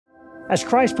As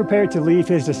Christ prepared to leave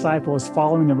his disciples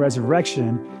following the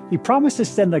resurrection, he promised to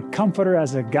send the Comforter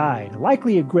as a guide,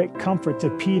 likely a great comfort to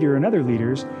Peter and other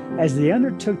leaders as they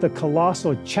undertook the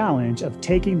colossal challenge of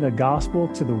taking the gospel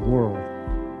to the world.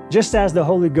 Just as the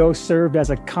Holy Ghost served as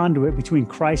a conduit between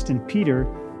Christ and Peter,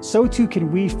 so too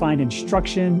can we find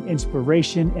instruction,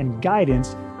 inspiration, and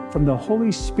guidance from the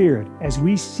Holy Spirit as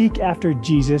we seek after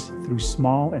Jesus through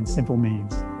small and simple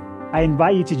means. I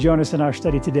invite you to join us in our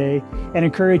study today and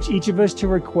encourage each of us to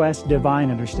request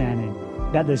divine understanding,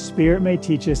 that the Spirit may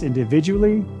teach us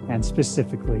individually and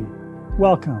specifically.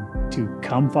 Welcome to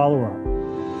Come Follow Up.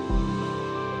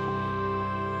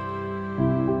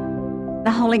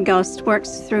 The Holy Ghost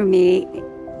works through me,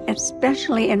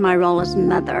 especially in my role as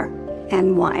mother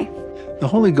and wife. The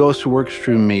Holy Ghost works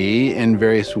through me in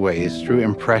various ways, through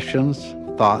impressions,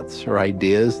 thoughts, or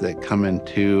ideas that come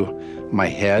into my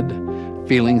head,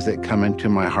 feelings that come into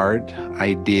my heart,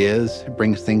 ideas,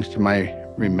 brings things to my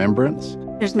remembrance.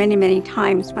 There's many, many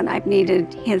times when I've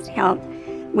needed his help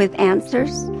with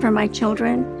answers for my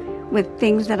children, with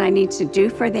things that I need to do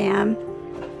for them,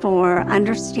 for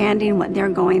understanding what they're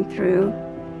going through.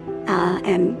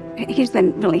 And he's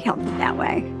been really helpful that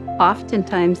way.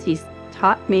 Oftentimes he's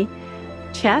taught me,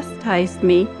 chastised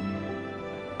me,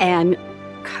 and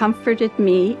comforted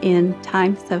me in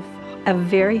times of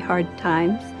very hard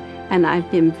times. And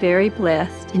I've been very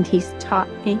blessed, and he's taught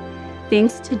me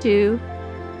things to do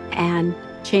and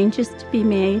changes to be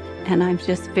made, and I'm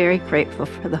just very grateful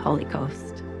for the Holy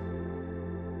Ghost.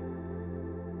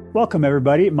 Welcome,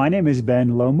 everybody. My name is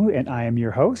Ben Lomu, and I am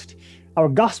your host. Our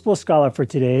gospel scholar for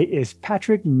today is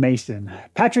Patrick Mason.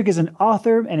 Patrick is an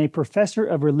author and a professor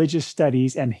of religious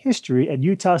studies and history at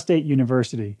Utah State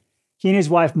University. He and his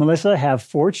wife, Melissa, have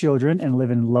 4 children and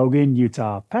live in Logan,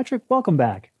 Utah. Patrick, welcome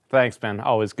back. Thanks, Ben.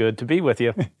 Always good to be with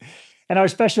you. And our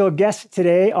special guests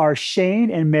today are Shane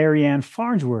and Marianne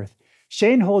Farnsworth.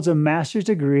 Shane holds a master's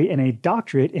degree and a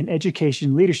doctorate in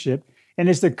education leadership and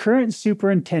is the current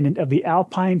superintendent of the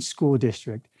Alpine School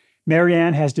District.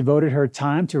 Marianne has devoted her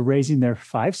time to raising their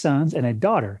 5 sons and a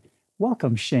daughter.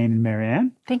 Welcome, Shane and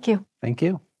Marianne. Thank you. Thank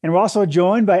you. And we're also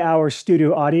joined by our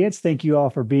studio audience. Thank you all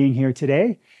for being here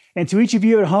today. And to each of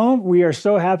you at home, we are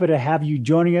so happy to have you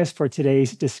joining us for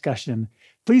today's discussion.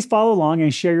 Please follow along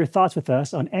and share your thoughts with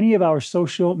us on any of our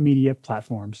social media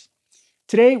platforms.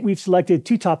 Today, we've selected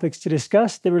 2 topics to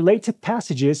discuss that relate to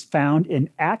passages found in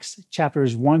Acts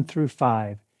chapters 1 through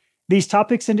 5. These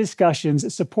topics and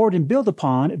discussions support and build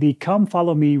upon the Come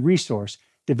Follow Me resource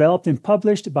developed and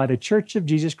published by the Church of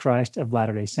Jesus Christ of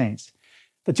Latter-day Saints.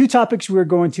 The 2 topics we're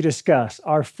going to discuss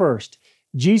are first,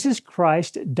 Jesus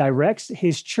Christ directs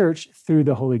his church through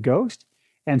the Holy Ghost,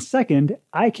 and second,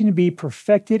 I can be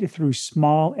perfected through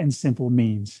small and simple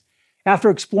means. After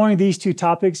exploring these 2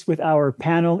 topics with our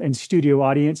panel and studio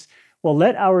audience, we'll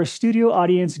let our studio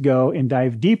audience go and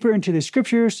dive deeper into the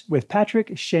scriptures with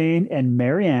Patrick, Shane, and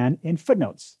Marianne in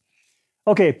footnotes.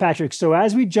 Okay, Patrick, so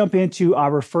as we jump into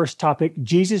our first topic,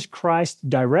 Jesus Christ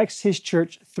directs his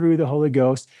church through the Holy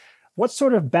Ghost, what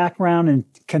sort of background and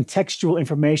contextual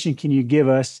information can you give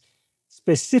us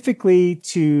specifically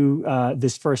to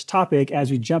this first topic as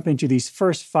we jump into these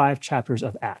first 5 chapters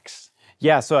of Acts?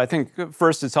 Yeah, so I think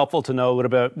first it's helpful to know a little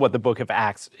bit what the book of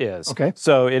Acts is. Okay.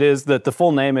 So it is that the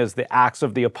full name is the Acts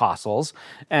of the Apostles.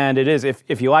 And it is,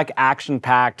 if you like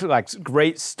action-packed, like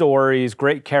great stories,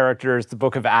 great characters, the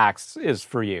book of Acts is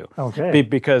for you. Okay.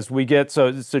 Because we get,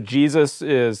 so Jesus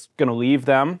is going to leave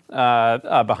them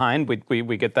behind.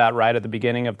 We get that right at the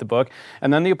beginning of the book.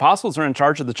 And then the apostles are in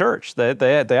charge of the church.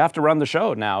 They have to run the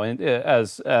show now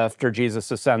as after Jesus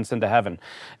ascends into heaven.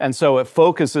 And so it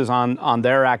focuses on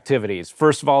their activities.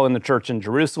 First of all, in the church in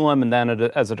Jerusalem, and then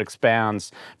as it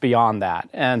expands beyond that.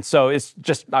 And so it's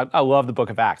just, I love the book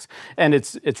of Acts. And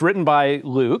it's written by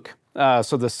Luke,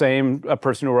 so the same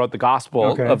person who wrote the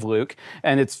Gospel of Luke.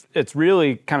 And it's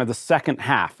really kind of the second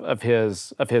half of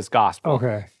his Gospel.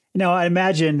 Okay. Now, I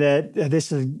imagine that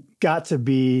this has got to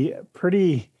be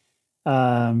pretty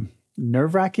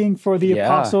nerve-wracking for the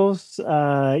apostles,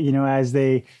 as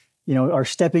they are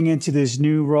stepping into this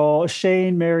new role.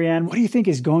 Shane, Marianne, what do you think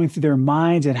is going through their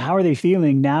minds, and how are they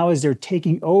feeling now as they're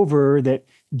taking over that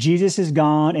Jesus is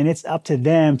gone and it's up to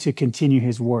them to continue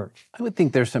his work? I would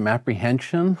think there's some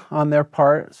apprehension on their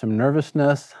part, some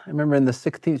nervousness. I remember in the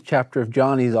 16th chapter of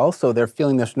John, they're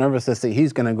feeling this nervousness that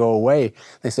he's going to go away.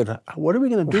 They said, what are we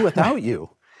going to do without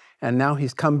you? And now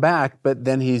he's come back, but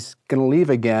then he's going to leave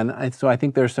again. And so I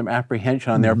think there's some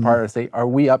apprehension on their part to say, are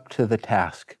we up to the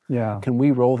task? Yeah. Can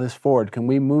we roll this forward? Can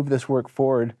we move this work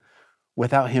forward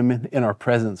without him in our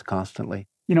presence constantly?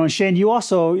 And Shane, you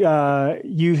also,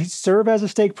 you serve as a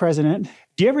stake president.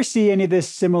 Do you ever see any of this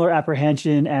similar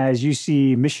apprehension as you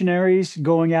see missionaries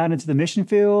going out into the mission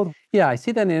field? Yeah, I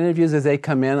see that in interviews as they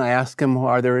come in. I ask them,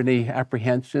 are there any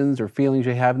apprehensions or feelings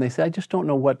you have? And they say, I just don't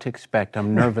know what to expect.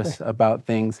 I'm nervous about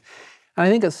things. And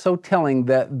I think it's so telling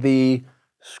that the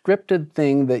scripted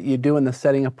thing that you do in the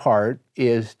setting apart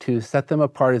is to set them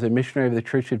apart as a missionary of the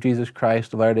Church of Jesus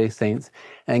Christ of Latter-day Saints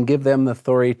and give them the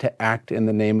authority to act in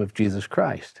the name of Jesus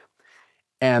Christ.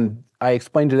 And I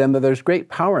explained to them that there's great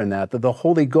power in that the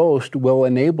Holy Ghost will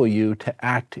enable you to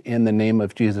act in the name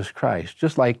of Jesus Christ,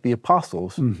 just like the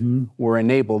apostles were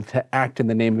enabled to act in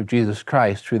the name of Jesus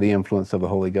Christ through the influence of the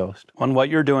Holy Ghost. And what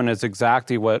you're doing is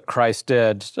exactly what Christ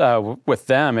did with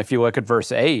them. If you look at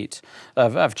verse 8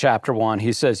 of chapter 1,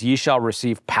 he says, ye shall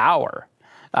receive power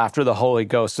after the Holy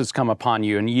Ghost has come upon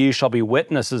you, and ye shall be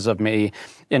witnesses of me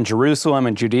in Jerusalem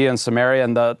and Judea and Samaria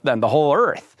and the whole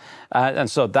earth.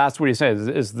 And so that's what he's saying,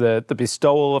 is the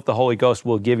bestowal of the Holy Ghost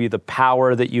will give you the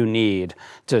power that you need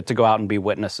to go out and be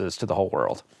witnesses to the whole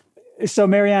world. So,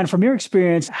 Marianne, from your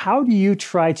experience, how do you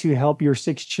try to help your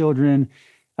 6 children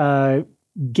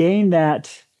gain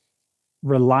that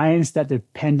reliance, that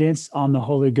dependence on the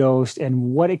Holy Ghost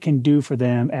and what it can do for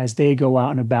them as they go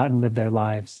out and about and live their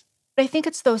lives? I think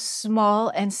it's those small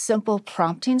and simple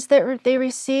promptings that they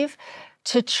receive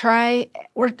to try.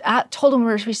 Told them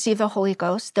we receive the Holy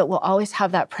Ghost, that we'll always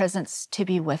have that presence to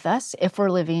be with us if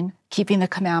we're living, keeping the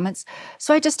commandments.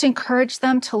 So I just encourage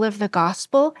them to live the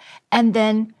gospel and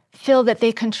then feel that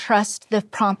they can trust the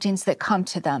promptings that come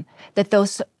to them, that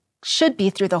those should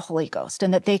be through the Holy Ghost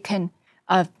and that they can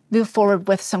move forward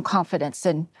with some confidence.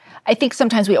 And I think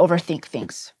sometimes we overthink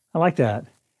things. I like that.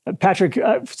 Patrick,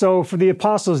 so for the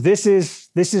apostles, this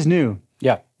is new.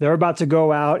 Yeah. They're about to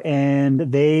go out and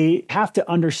they have to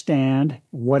understand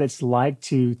what it's like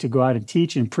to go out and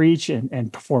teach and preach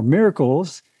and perform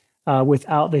miracles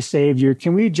without the Savior.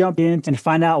 Can we jump in and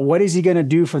find out what is he going to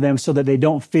do for them so that they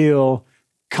don't feel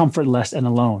comfortless and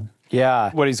alone?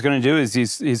 Yeah, what he's going to do is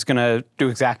he's going to do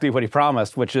exactly what he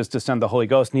promised, which is to send the Holy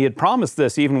Ghost. And he had promised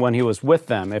this even when he was with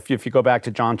them. If you go back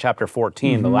to John chapter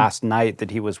 14, the last night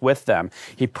that he was with them,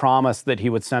 he promised that he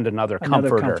would send another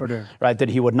comforter, right? That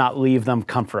he would not leave them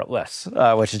comfortless,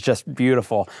 which is just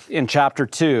beautiful. In chapter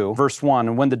 2, verse 1,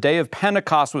 and when the day of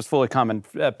Pentecost was fully come,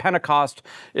 and Pentecost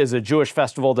is a Jewish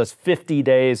festival that's 50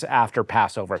 days after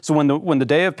Passover. So when the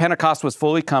day of Pentecost was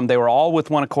fully come, they were all with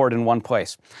one accord in one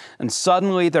place. And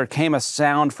suddenly there came a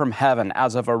sound from heaven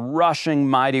as of a rushing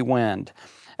mighty wind,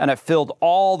 and it filled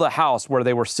all the house where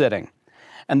they were sitting.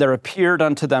 And there appeared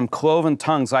unto them cloven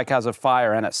tongues like as of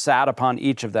fire, and it sat upon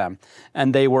each of them.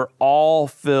 And they were all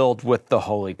filled with the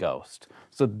Holy Ghost.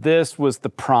 So this was the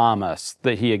promise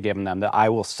that he had given them, that I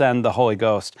will send the Holy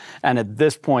Ghost. And at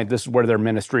this point, this is where their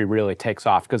ministry really takes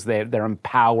off, because they're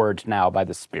empowered now by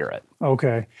the Spirit.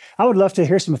 Okay. I would love to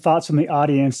hear some thoughts from the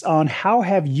audience on how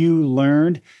have you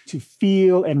learned to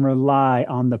feel and rely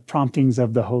on the promptings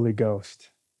of the Holy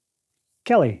Ghost?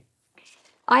 Kelly.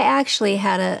 I actually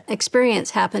had an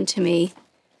experience happen to me.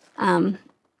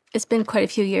 It's been quite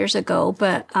a few years ago,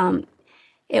 but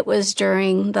it was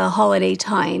during the holiday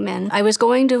time, and I was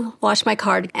going to wash my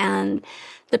car, and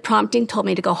the prompting told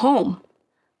me to go home.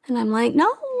 And I'm like, no,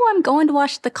 I'm going to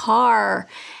wash the car.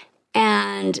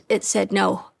 And it said,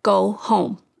 no, go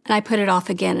home. And I put it off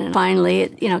again, and finally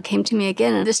it came to me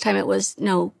again, and this time it was,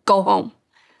 no, go home.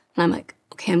 And I'm like,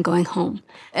 okay, I'm going home.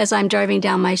 As I'm driving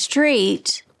down my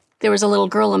street, there was a little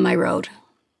girl on my road,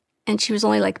 and she was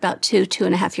only like about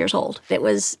 2.5 years old. It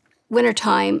was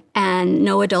wintertime and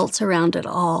no adults around at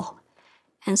all.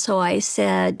 And so I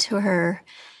said to her,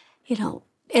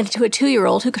 and to a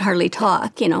 2-year-old who could hardly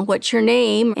talk, what's your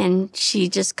name? And she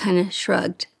just kind of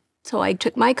shrugged. So I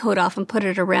took my coat off and put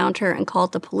it around her and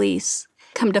called the police.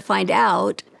 Come to find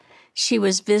out, she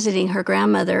was visiting her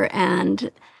grandmother, and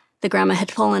the grandma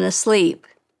had fallen asleep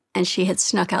and she had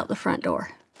snuck out the front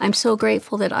door. I'm so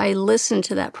grateful that I listened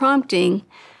to that prompting,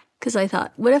 because I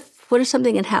thought, what if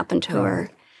something had happened to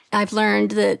her? I've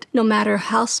learned that no matter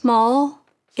how small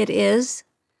it is,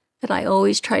 that I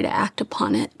always try to act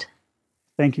upon it.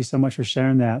 Thank you so much for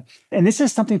sharing that. And this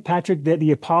is something, Patrick, that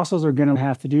the apostles are going to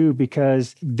have to do,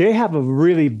 because they have a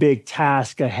really big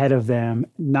task ahead of them,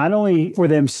 not only for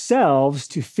themselves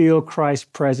to feel Christ's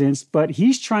presence, but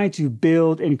he's trying to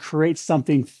build and create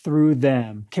something through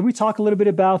them. Can we talk a little bit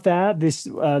about that?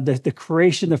 The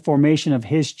creation, the formation of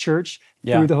his church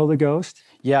through the Holy Ghost?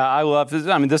 Yeah, I love this.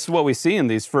 I mean, this is what we see in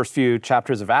these first few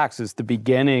chapters of Acts, is the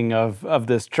beginning of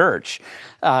this church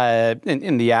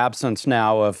in the absence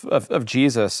now of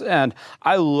Jesus. And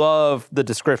I love the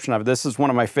description of it. This is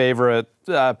one of my favorite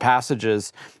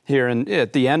passages here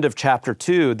at the end of chapter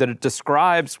 2 that it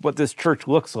describes what this church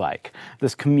looks like,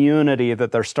 this community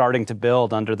that they're starting to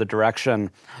build under the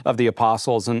direction of the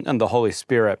apostles and the Holy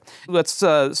Spirit. Let's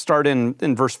start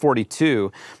in verse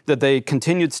 42, that they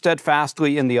continued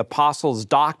steadfastly in the apostles'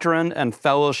 doctrine and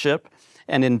fellowship,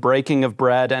 and in breaking of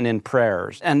bread and in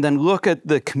prayers. And then look at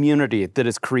the community that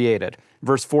is created.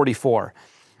 Verse 44,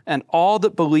 and all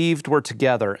that believed were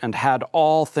together and had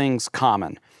all things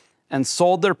common, and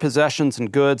sold their possessions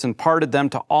and goods and parted them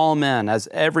to all men as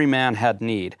every man had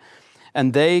need.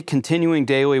 And they, continuing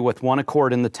daily with one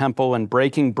accord in the temple and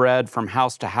breaking bread from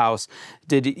house to house,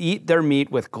 did eat their meat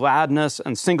with gladness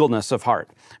and singleness of heart,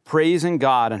 praising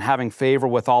God and having favor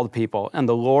with all the people. And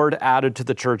the Lord added to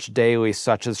the church daily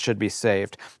such as should be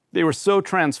saved. They were so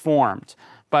transformed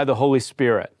by the Holy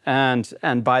Spirit and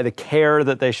by the care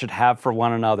that they should have for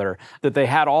one another, that they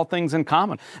had all things in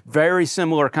common. Very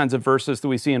similar kinds of verses that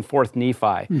we see in 4th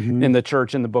Nephi in the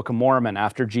church in the Book of Mormon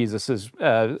after Jesus'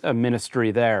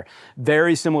 ministry there.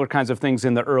 Very similar kinds of things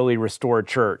in the early restored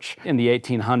church in the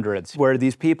 1800s, where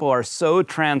these people are so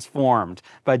transformed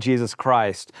by Jesus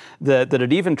Christ that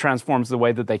it even transforms the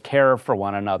way that they care for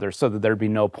one another so that there'd be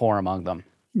no poor among them.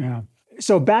 Yeah.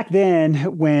 So back then,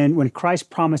 when Christ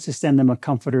promised to send them a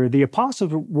comforter, the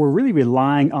apostles were really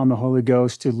relying on the Holy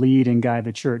Ghost to lead and guide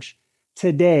the church.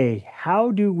 Today,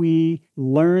 how do we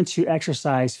learn to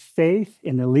exercise faith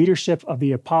in the leadership of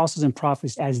the apostles and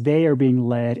prophets as they are being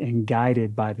led and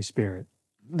guided by the Spirit?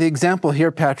 The example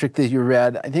here, Patrick, that you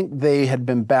read, I think they had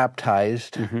been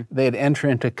baptized, they had entered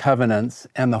into covenants,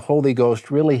 and the Holy Ghost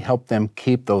really helped them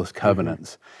keep those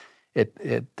covenants. It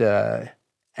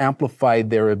amplified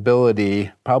their ability,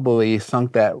 probably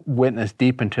sunk that witness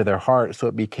deep into their heart, so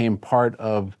it became part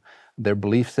of their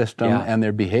belief system and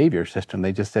their behavior system.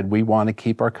 They just said, we want to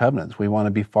keep our covenants. We want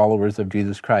to be followers of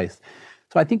Jesus Christ.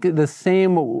 So I think the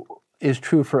same is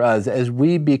true for us. As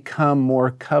we become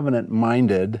more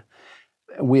covenant-minded,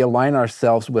 we align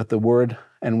ourselves with the word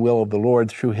and will of the Lord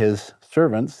through his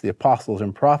servants, the apostles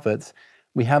and prophets.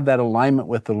 We have that alignment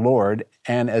with the Lord,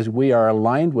 and as we are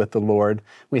aligned with the Lord,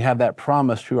 we have that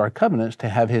promise through our covenants to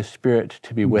have his Spirit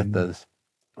to be with us.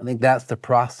 I think that's the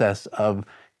process of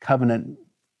covenant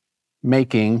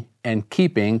making and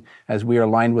keeping as we are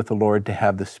aligned with the Lord to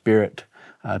have the Spirit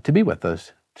to be with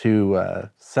us, to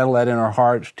settle that in our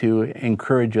hearts, to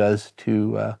encourage us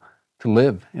to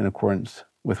live in accordance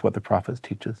with what the prophets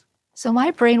teach us. So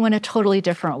my brain went a totally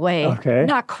different way. Okay.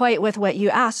 Not quite with what you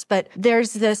asked, but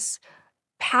there's this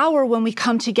power when we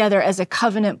come together as a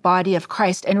covenant body of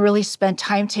Christ and really spend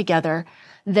time together,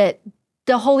 that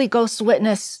the Holy Ghost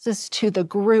witnesses to the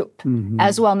group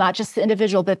as well, not just the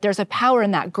individual, but there's a power in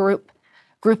that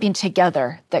grouping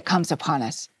together that comes upon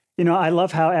us. You know, I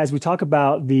love how as we talk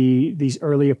about these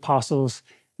early apostles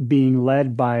being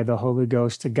led by the Holy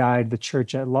Ghost to guide the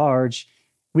church at large,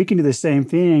 we can do the same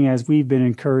thing as we've been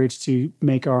encouraged to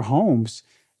make our homes,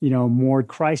 more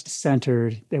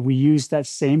Christ-centered, that we use that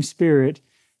same Spirit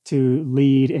to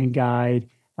lead and guide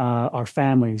our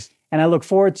families. And I look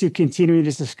forward to continuing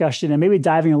this discussion and maybe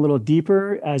diving a little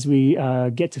deeper as we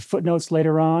get to footnotes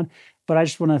later on. But I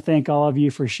just want to thank all of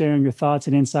you for sharing your thoughts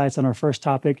and insights on our first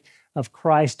topic of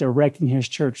Christ directing his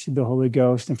church through the Holy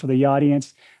Ghost. And for the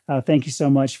audience, thank you so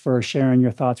much for sharing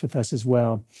your thoughts with us as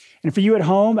well. And for you at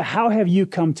home, how have you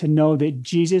come to know that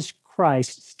Jesus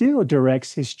Christ still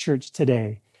directs his church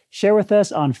today? Share with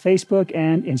us on Facebook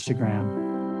and Instagram.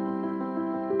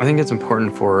 I think it's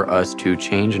important for us to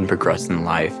change and progress in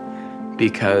life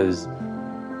because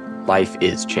life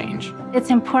is change.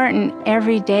 It's important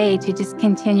every day to just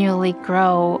continually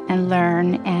grow and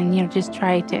learn and, just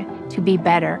try to be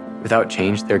better. Without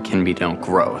change, there can be no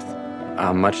growth.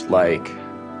 Much like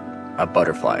a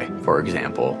butterfly, for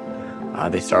example.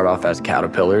 They start off as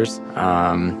caterpillars,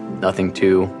 nothing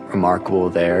too remarkable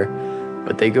there,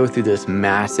 but they go through this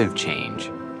massive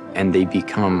change and they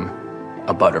become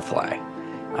a butterfly.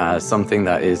 Something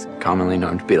that is commonly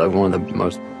known to be like one of the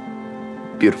most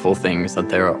beautiful things that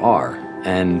there are.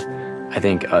 And I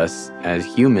think us as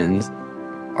humans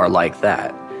are like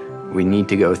that. We need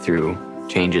to go through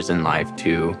changes in life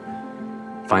to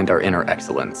find our inner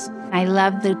excellence. I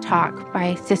love the talk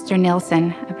by Sister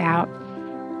Nilsson about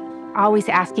always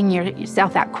asking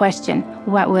yourself that question,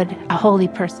 what would a holy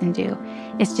person do?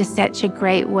 It's just such a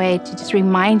great way to just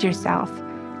remind yourself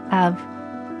of,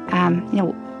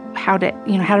 how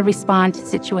to respond to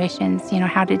situations,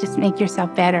 how to just make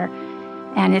yourself better.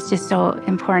 And it's just so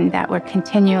important that we're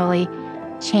continually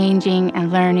changing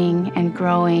and learning and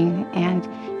growing. And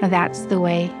that's the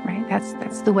way, right?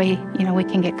 That's the way, we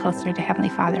can get closer to Heavenly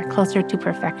Father, closer to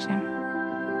perfection.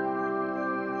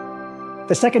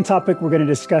 The second topic we're going to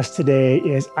discuss today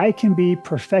is I can be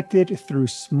perfected through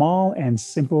small and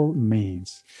simple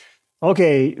means.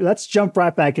 Okay, let's jump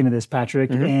right back into this, Patrick,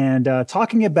 and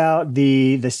talking about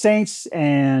the saints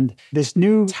and this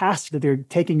new task that they're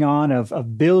taking on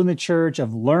of building the church,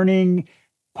 of learning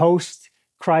post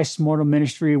Christ's mortal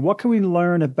ministry. What can we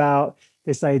learn about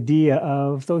this idea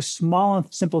of those small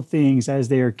and simple things as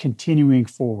they are continuing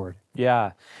forward?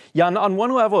 Yeah. On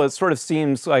one level, it sort of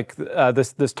seems like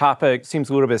this topic seems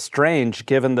a little bit strange,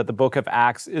 given that the book of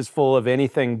Acts is full of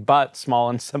anything but small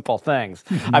and simple things.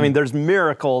 I mean, there's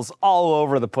miracles all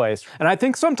over the place. And I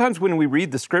think sometimes when we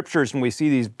read the scriptures and we see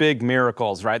these big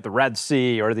miracles, right, the Red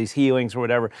Sea or these healings or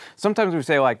whatever, sometimes we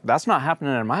say, like, that's not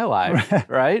happening in my life,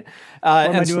 right?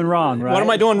 What am I doing wrong, right? What am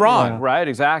I doing wrong, right?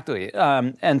 Exactly.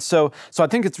 And so I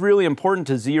think it's really important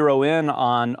to zero in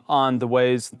on the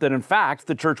ways that, in fact,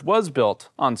 the church was built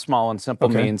on small and simple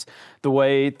means, the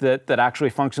way that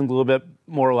actually functions a little bit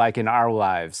more like in our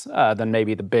lives than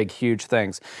maybe the big, huge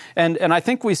things. And I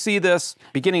think we see this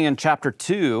beginning in chapter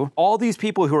 2. All these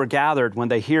people who are gathered when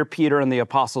they hear Peter and the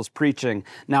apostles preaching,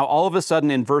 now all of a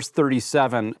sudden in verse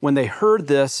 37, when they heard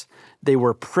this, they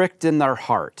were pricked in their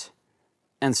heart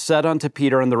and said unto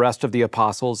Peter and the rest of the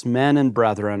apostles, Men and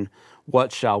brethren,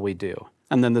 what shall we do?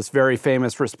 And then this very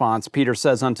famous response, Peter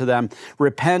says unto them,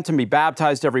 Repent and be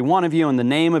baptized every one of you in the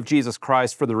name of Jesus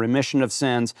Christ for the remission of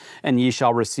sins, and ye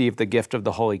shall receive the gift of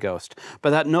the Holy Ghost. But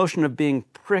that notion of being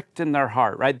pricked in their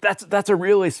heart, right? That's a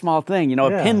really small thing, a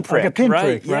pinprick, like a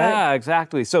pinprick, right? Yeah,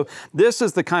 exactly. So this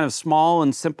is the kind of small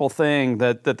and simple thing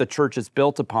that the church is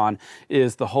built upon,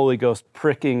 is the Holy Ghost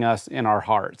pricking us in our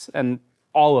hearts. And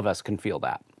all of us can feel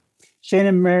that. Shane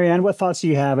and Marianne, what thoughts do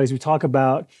you have as we talk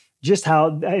about just how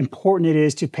important it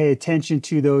is to pay attention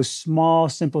to those small,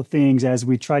 simple things as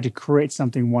we try to create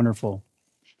something wonderful?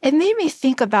 It made me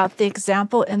think about the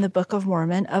example in the Book of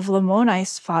Mormon of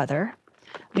Lamoni's father.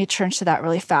 Let me turn to that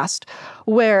really fast,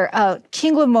 where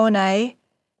King Lamoni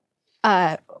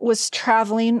was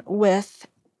traveling with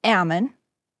Ammon,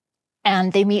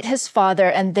 and they meet his father,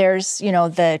 and there's,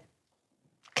 the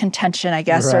contention, I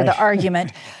guess, or the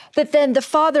argument. But then the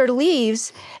father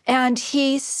leaves, and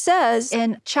he says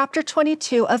in chapter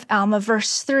 22 of Alma,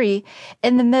 verse 3,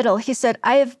 in the middle, he said,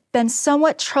 I have been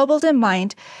somewhat troubled in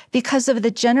mind because of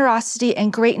the generosity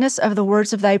and greatness of the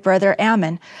words of thy brother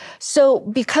Ammon. So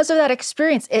because of that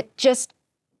experience, it just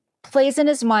plays in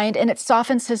his mind, and it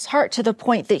softens his heart to the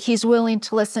point that he's willing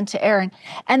to listen to Aaron.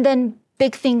 And then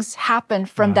big things happen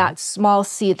from that small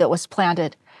seed that was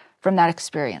planted from that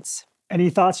experience. Any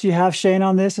thoughts you have, Shane,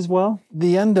 on this as well?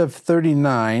 The end of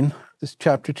 39, this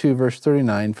chapter 2, verse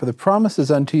 39, For the promise is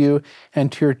unto you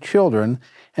and to your children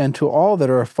and to all that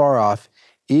are afar off,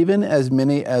 even as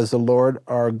many as the Lord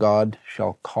our God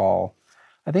shall call.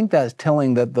 I think that's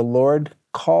telling that the Lord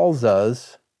calls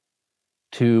us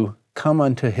to come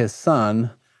unto his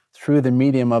Son through the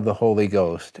medium of the Holy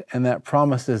Ghost. And that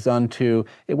promise is unto,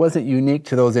 it wasn't unique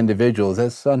to those individuals,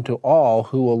 it's unto all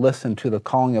who will listen to the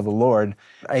calling of the Lord.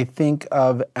 I think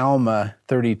of Alma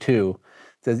 32.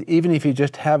 It says, even if you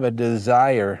just have a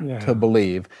desire to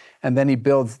believe, and then he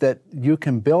builds that you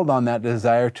can build on that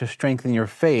desire to strengthen your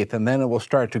faith, and then it will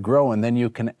start to grow, and then you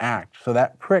can act. So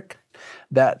that prick,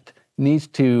 that needs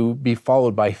to be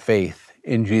followed by faith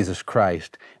in Jesus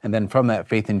Christ. And then from that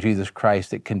faith in Jesus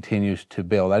Christ, it continues to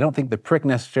build. I don't think the prick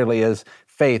necessarily is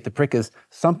faith. The prick is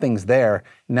something's there.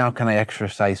 Now can I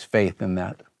exercise faith in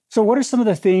that? So what are some of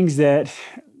the things that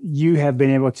you have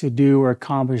been able to do or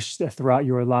accomplish throughout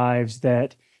your lives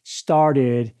that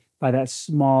started by that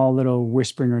small little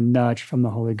whispering or nudge from the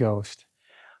Holy Ghost?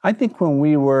 I think when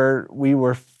we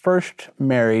were first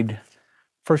married,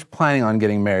 first planning on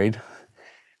getting married,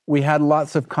 we had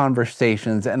lots of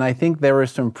conversations, and I think there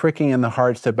was some pricking in the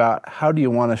hearts about how do you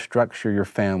want to structure your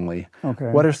family? Okay.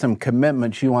 What are some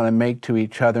commitments you want to make to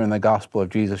each other in the gospel of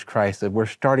Jesus Christ? That we're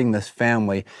starting this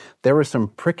family. There was some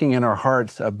pricking in our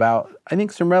hearts about, I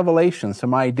think, some revelation,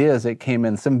 some ideas that came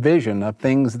in, some vision of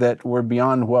things that were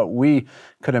beyond what we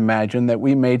could imagine, that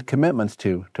we made commitments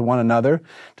to one another,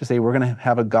 to say we're going to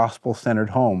have a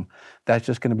gospel-centered home. That's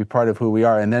just going to be part of who we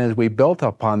are. And then as we built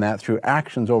upon that through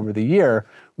actions over the year,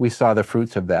 we saw the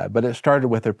fruits of that. But it started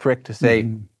with a prick to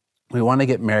say, we want to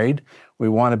get married, we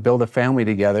want to build a family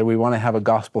together, we want to have a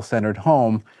gospel-centered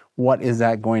home. What is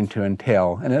that going to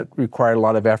entail? And it required a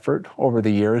lot of effort over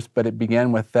the years, but it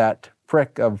began with that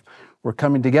prick of we're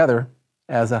coming together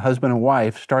as a husband and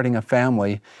wife, starting a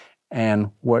family,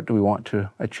 and what do we want to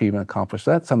achieve and accomplish?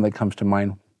 So that's something that comes to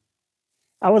mind.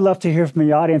 I would love to hear from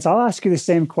the audience. I'll ask you the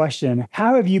same question.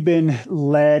 How have you been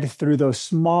led through those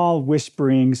small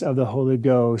whisperings of the Holy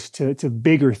Ghost to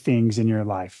bigger things in your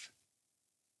life?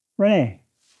 Renee.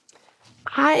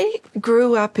 I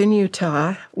grew up in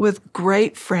Utah with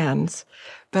great friends,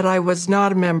 but I was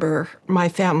not a member. My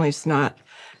family's not.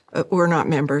 We're not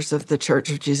members of the Church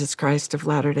of Jesus Christ of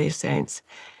Latter-day Saints.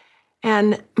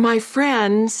 And my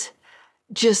friends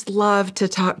just loved to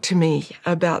talk to me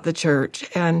about the church.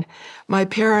 And my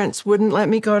parents wouldn't let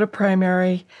me go to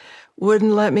primary,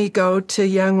 wouldn't let me go to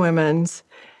young women's.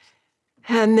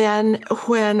 And then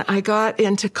when I got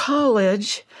into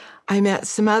college, I met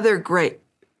some other great,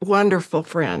 wonderful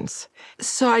friends.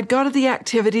 So I'd go to the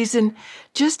activities and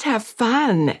just have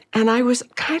fun. And I was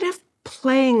kind of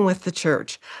playing with the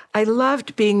church. I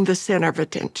loved being the center of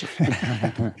attention.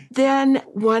 Then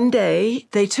one day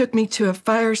they took me to a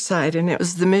fireside, and it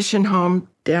was the mission home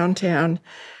downtown.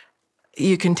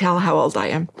 You can tell how old I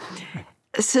am.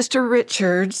 Sister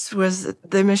Richards was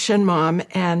the mission mom,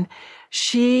 and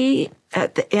she,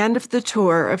 at the end of the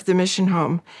tour of the mission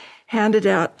home, handed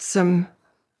out some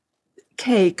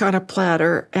cake on a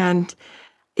platter, and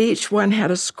each one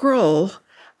had a scroll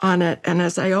on it. And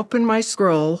as I opened my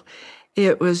scroll,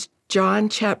 it was John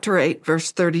chapter 8,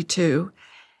 verse 32.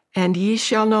 And ye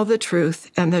shall know the truth,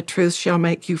 and the truth shall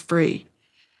make you free.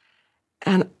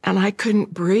 And I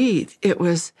couldn't breathe. It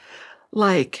was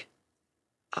like,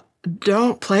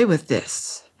 don't play with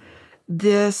this.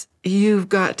 You've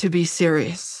got to be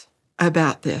serious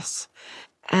about this.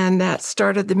 And that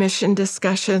started the mission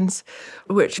discussions,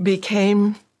 which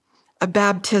became a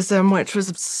baptism, which was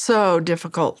so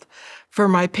difficult for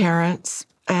my parents.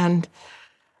 And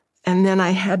then I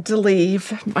had to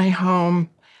leave my home.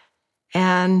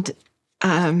 But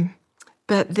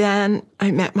then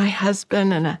I met my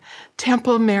husband in a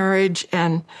temple marriage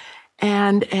and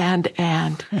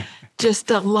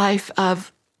just a life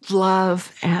of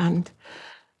love and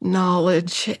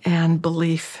knowledge and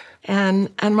belief. And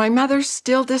my mother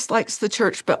still dislikes the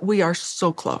church, but we are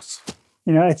so close.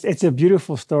 You know, it's a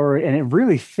beautiful story, and it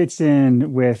really fits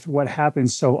in with what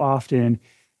happens so often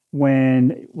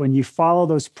when you follow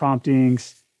those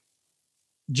promptings.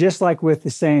 Just like with the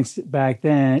saints back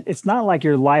then, it's not like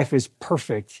your life is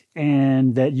perfect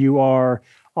and that you are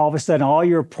all of a sudden all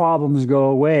your problems go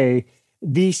away.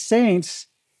 These saints,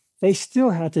 they still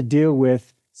had to deal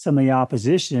with some of the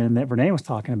opposition that Renee was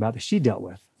talking about that she dealt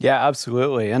with. Yeah,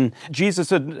 absolutely. And Jesus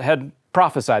had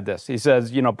prophesied this. He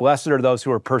says, blessed are those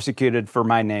who are persecuted for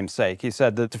my name's sake. He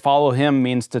said that to follow him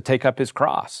means to take up his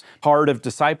cross. Part of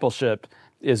discipleship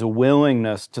is a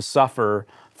willingness to suffer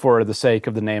for the sake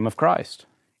of the name of Christ.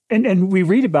 And we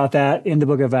read about that in the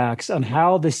book of Acts on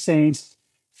how the saints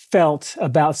felt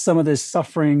about some of this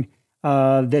suffering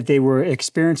that they were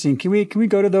experiencing. Can we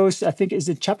go to those? I think, is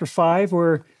it chapter 5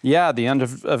 or? Yeah, the end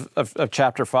of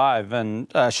chapter 5.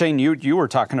 And Shane, you were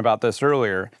talking about this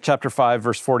earlier. Chapter 5,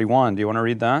 verse 41. Do you want to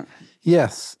read that?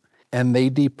 Yes. And they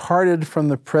departed from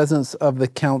the presence of the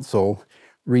council,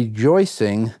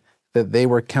 rejoicing that they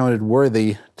were counted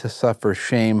worthy to suffer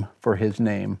shame for his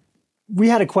name. We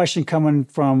had a question coming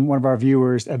from one of our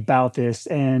viewers about this,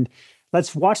 and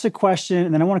let's watch the question,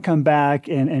 and then I want to come back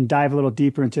and dive a little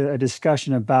deeper into a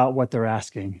discussion about what they're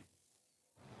asking.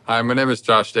 Hi, my name is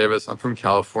Josh Davis. I'm from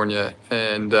California,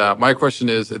 and my question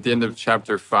is, at the end of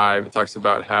chapter 5, it talks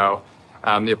about how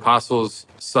the apostles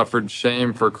suffered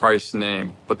shame for Christ's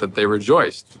name, but that they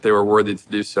rejoiced, that they were worthy to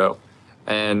do so.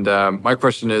 And my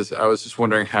question is, I was just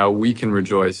wondering how we can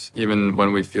rejoice even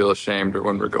when we feel ashamed or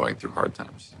when we're going through hard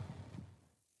times.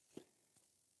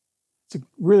 It's a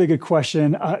really good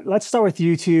question. Let's start with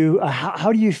you two.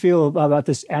 How do you feel about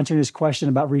this, answering this question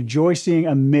about rejoicing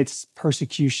amidst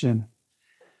persecution?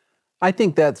 I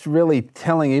think that's really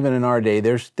telling even in our day.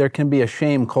 There can be a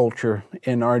shame culture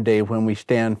in our day when we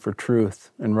stand for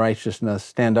truth and righteousness,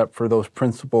 stand up for those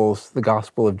principles, the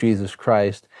gospel of Jesus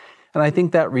Christ. And I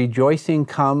think that rejoicing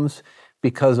comes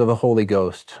because of the Holy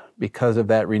Ghost, because of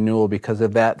that renewal, because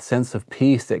of that sense of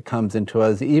peace that comes into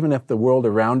us. Even if the world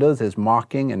around us is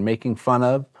mocking and making fun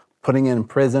of, putting in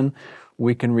prison,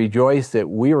 we can rejoice that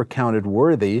we were counted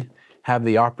worthy, have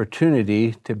the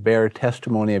opportunity to bear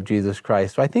testimony of Jesus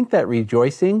Christ. So I think that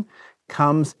rejoicing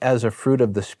comes as a fruit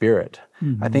of the Spirit.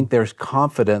 Mm-hmm. I think there's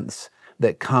confidence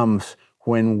that comes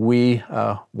when we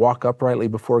walk uprightly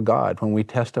before God, when we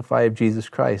testify of Jesus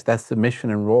Christ. That's the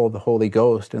mission and role of the Holy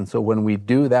Ghost. And so when we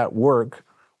do that work,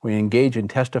 we engage in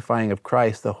testifying of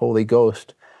Christ, the Holy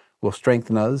Ghost will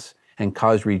strengthen us and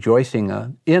cause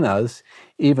rejoicing in us,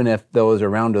 even if those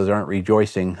around us aren't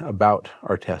rejoicing about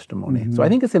our testimony. Mm-hmm. So I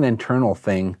think it's an internal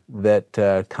thing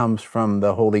that comes from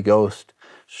the Holy Ghost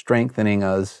strengthening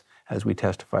us as we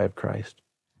testify of Christ.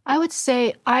 I would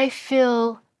say I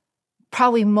feel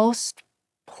probably most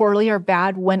poorly or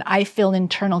bad when I feel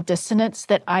internal dissonance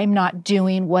that I'm not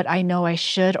doing what I know I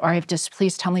should, or I've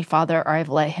displeased Heavenly Father, or I've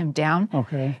let him down.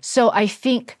 Okay. So I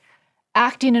think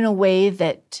acting in a way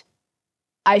that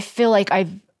I feel like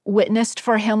I've witnessed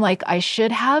for him like I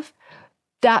should have,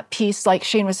 that peace, like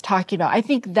Shane was talking about, I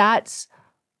think that's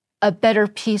a better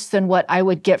peace than what I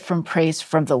would get from praise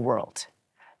from the world.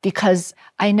 Because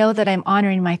I know that I'm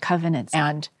honoring my covenants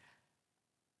and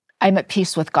I'm at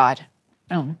peace with God.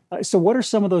 So what are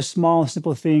some of those small,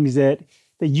 simple things that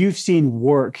you've seen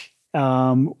work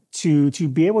to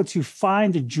be able to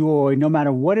find the joy no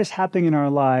matter what is happening in our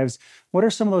lives? What are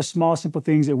some of those small, simple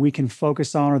things that we can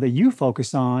focus on or that you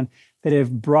focus on that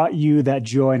have brought you that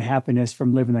joy and happiness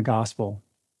from living the gospel?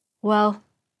 Well,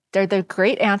 they're the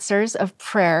great answers of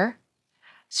prayer,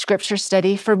 scripture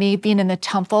study. For me, being in the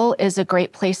temple is a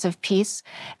great place of peace,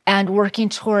 and working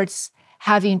towards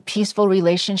having peaceful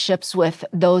relationships with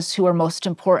those who are most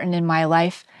important in my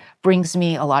life brings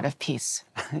me a lot of peace.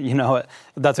 You know,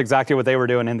 that's exactly what they were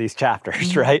doing in these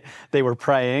chapters, right? They were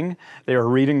praying, they were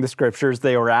reading the scriptures,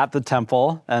 they were at the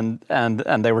temple, and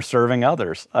they were serving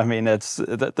others. I mean, it's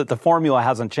the formula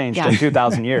hasn't changed in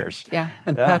 2,000 years.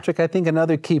 And Patrick, I think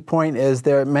another key point is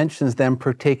there it mentions them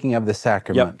partaking of the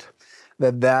sacrament.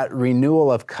 That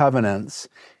renewal of covenants,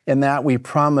 in that we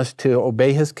promise to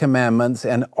obey his commandments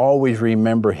and always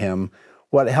remember him.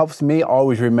 What helps me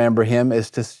always remember him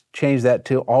is to change that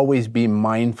to always be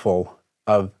mindful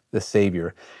of the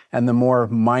Savior. And the more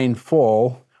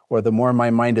mindful, or the more my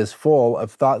mind is full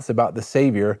of thoughts about the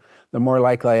Savior, the more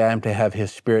likely I am to have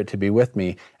his Spirit to be with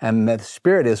me. And that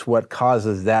Spirit is what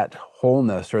causes that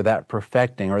wholeness or that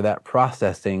perfecting or that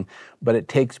processing, but it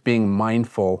takes being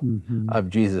mindful of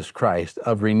Jesus Christ,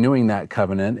 of renewing that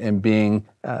covenant and being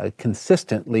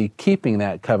consistently keeping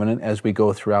that covenant as we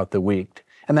go throughout the week.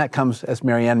 And that comes, as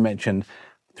Marianne mentioned,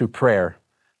 through prayer,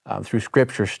 through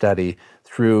scripture study,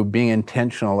 through being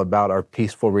intentional about our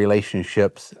peaceful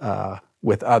relationships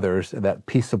with others, that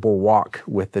peaceable walk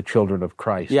with the children of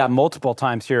Christ. Yeah, multiple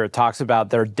times here it talks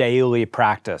about their daily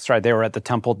practice, right? They were at the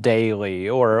temple daily,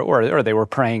 or they were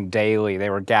praying daily, they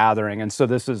were gathering. And so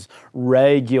this is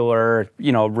regular,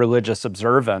 religious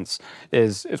observance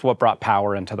is what brought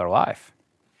power into their life.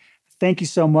 Thank you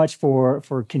so much for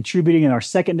contributing in our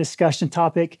second discussion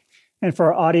topic. And for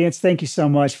our audience, thank you so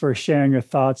much for sharing your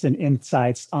thoughts and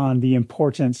insights on the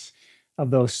importance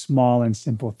of those small and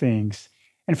simple things.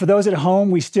 And for those at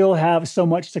home, we still have so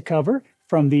much to cover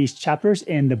from these chapters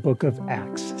in the book of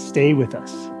Acts. Stay with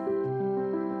us.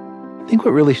 I think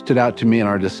what really stood out to me in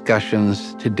our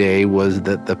discussions today was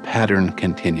that the pattern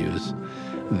continues,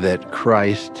 that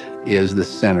Christ is the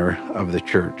center of the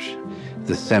church,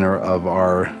 the center of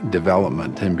our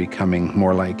development and becoming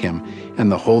more like him.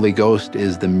 And the Holy Ghost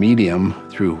is the medium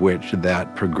through which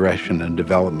that progression and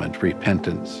development,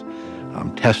 repentance,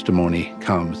 testimony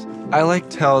comes. I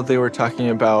liked how they were talking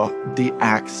about the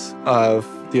acts of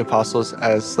the apostles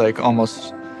as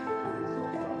almost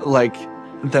like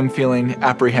them feeling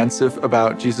apprehensive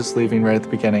about Jesus leaving right at the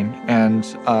beginning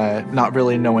and not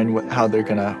really knowing how they're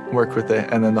going to work with it.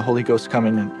 And then the Holy Ghost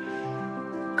coming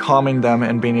and calming them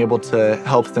and being able to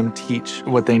help them teach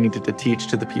what they needed to teach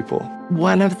to the people.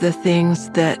 One of the things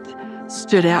that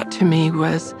stood out to me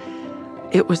was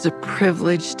it was a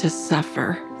privilege to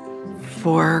suffer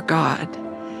for God.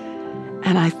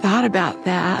 And I thought about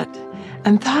that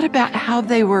and thought about how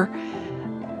they were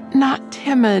not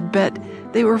timid, but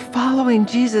they were following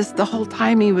Jesus the whole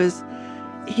time he was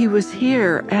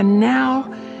here. And now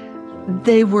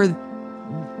they were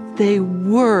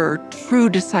true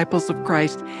disciples of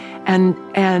Christ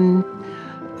and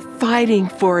fighting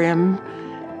for him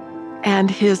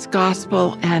and his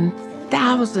gospel, and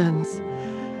thousands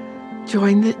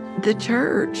joined the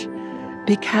church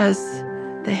because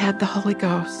they had the Holy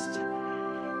Ghost.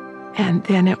 And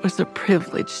then it was a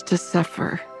privilege to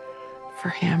suffer for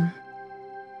him.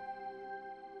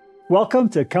 Welcome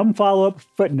to Come Follow Up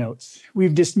Footnotes.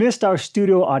 We've dismissed our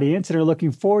studio audience and are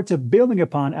looking forward to building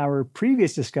upon our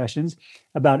previous discussions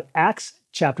about Acts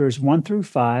chapters 1 through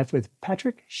 5 with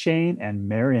Patrick, Shane, and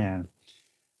Marianne.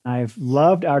 I've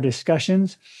loved our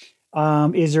discussions.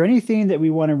 Is there anything that we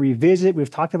want to revisit? We've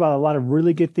talked about a lot of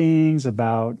really good things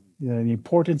about the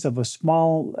importance of the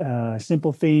small,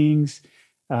 simple things.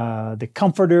 the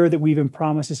Comforter that we've been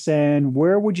promised to send?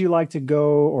 Where would you like to go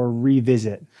or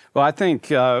revisit? Well, I think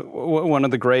one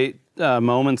of the great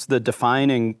moments, the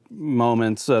defining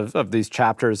moments of these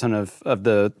chapters and of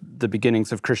the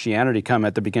beginnings of Christianity come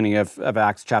at the beginning of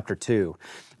Acts chapter 2.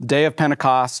 Day of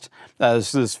Pentecost,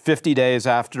 this is 50 days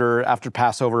after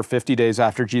Passover, 50 days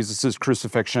after Jesus'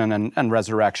 crucifixion and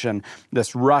resurrection.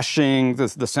 This rushing,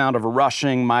 the sound of a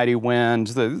rushing mighty wind,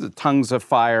 the tongues of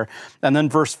fire. And then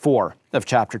verse 4 of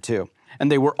chapter 2.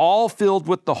 And they were all filled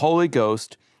with the Holy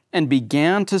Ghost and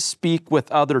began to speak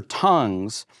with other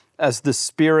tongues as the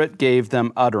Spirit gave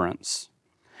them utterance.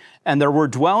 And there were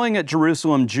dwelling at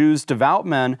Jerusalem Jews, devout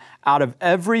men, out of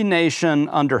every nation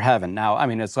under heaven. Now, I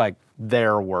mean, it's like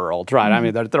their world, right? I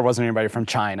mean, there wasn't anybody from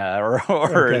China or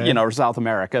or South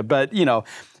America, but,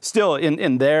 still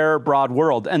in their broad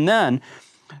world. And then,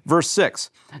 verse 6,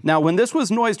 now when this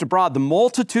was noised abroad, the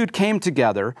multitude came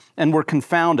together and were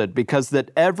confounded, because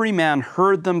that every man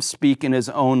heard them speak in his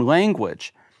own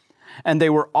language. And they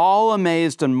were all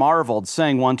amazed and marveled,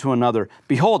 saying one to another,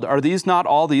 behold, are these not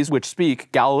all these which speak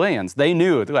Galileans? They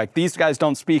knew, like, these guys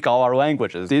don't speak all our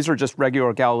languages. These are just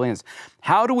regular Galileans.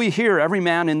 How do we hear every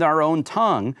man in our own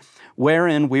tongue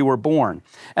wherein we were born?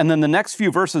 And then the next few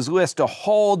verses list a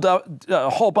whole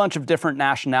bunch of different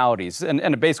nationalities. And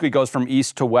it basically goes from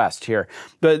east to west here.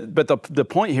 But the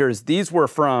point here is these were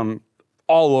from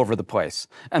all over the place.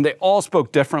 And they all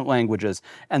spoke different languages.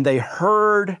 And they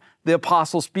heard the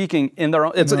apostles speaking in their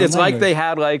own, it's like they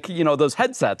had those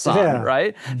headsets on,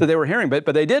 right? That they were hearing, but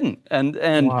they didn't.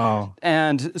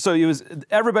 And so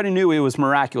everybody knew it was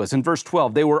miraculous. In verse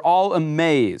 12, they were all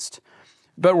amazed,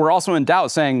 but were also in doubt,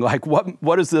 saying, like,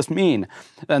 what does this mean?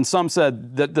 And some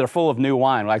said that they're full of new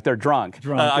wine, like they're drunk.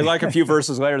 I like a few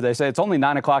verses later, they say it's only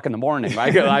 9 o'clock in the morning.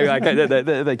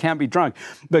 They can't be drunk.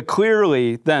 But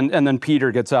clearly, then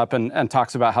Peter gets up and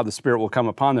talks about how the Spirit will come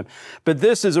upon them. But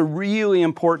this is a really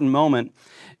important moment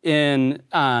in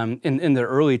the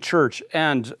early church.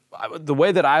 And the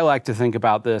way that I like to think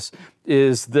about this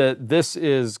is that this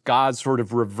is God sort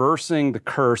of reversing the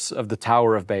curse of the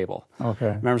Tower of Babel. Okay.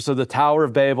 Remember, so the Tower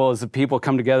of Babel is the people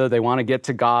come together, they want to get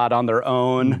to God on their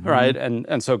own, right?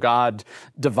 And so God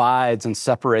divides and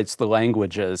separates the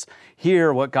languages.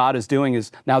 Here, what God is doing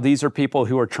is, now these are people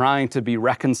who are trying to be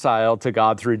reconciled to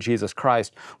God through Jesus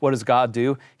Christ. What does God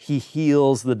do? He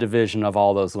heals the division of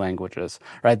all those languages,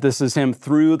 right? This is Him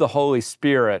through the Holy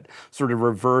Spirit sort of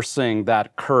reversing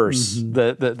that curse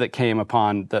that came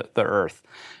upon the earth.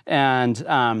 And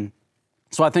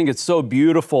so I think it's so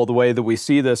beautiful the way that we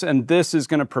see this, and this is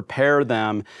going to prepare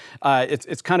them.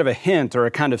 It's kind of a hint or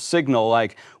a kind of signal,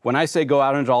 like when I say go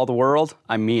out into all the world,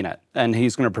 I mean it. And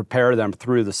He's going to prepare them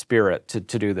through the Spirit to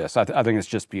do this. I think it's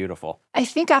just beautiful. I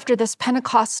think after this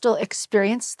Pentecostal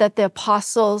experience that the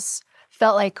apostles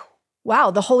felt like,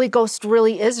 wow, the Holy Ghost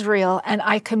really is real, and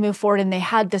I can move forward. And they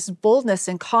had this boldness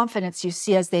and confidence you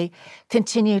see as they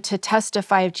continue to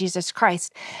testify of Jesus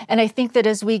Christ. And I think that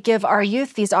as we give our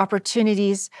youth these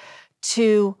opportunities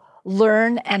to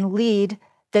learn and lead,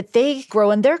 that they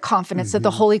grow in their confidence that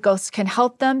the Holy Ghost can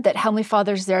help them, that Heavenly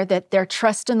Father's there, that their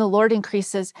trust in the Lord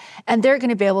increases, and they're going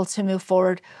to be able to move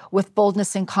forward with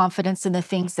boldness and confidence in the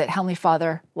things that Heavenly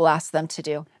Father will ask them to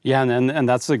do. Yeah, and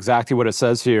that's exactly what it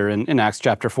says here in Acts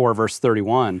chapter 4, verse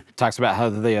 31. It talks about how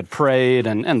they had prayed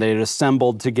and they had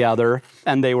assembled together,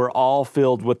 and they were all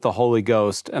filled with the Holy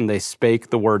Ghost, and they spake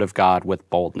the word of God with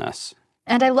boldness.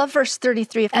 And I love verse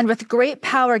 33. And with great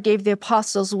power gave the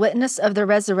apostles witness of the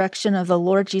resurrection of the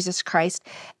Lord Jesus Christ,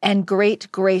 and great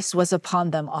grace was upon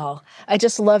them all. I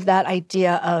just love that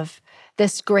idea of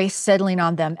this grace settling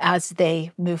on them as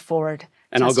they move forward.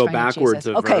 And I'll go backwards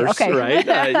a verse,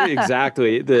 right?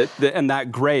 Exactly. And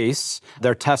that grace,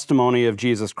 their testimony of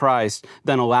Jesus Christ,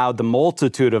 then allowed the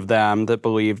multitude of them that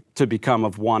believed to become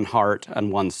of one heart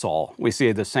and one soul. We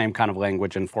see the same kind of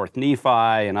language in 4th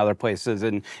Nephi and other places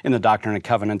in the Doctrine and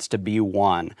Covenants, to be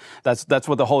one. That's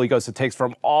what the Holy Ghost, it takes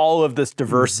from all of this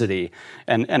diversity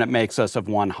and it makes us of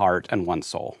one heart and one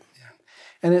soul.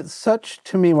 And it's such,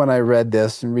 to me, when I read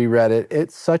this and reread it,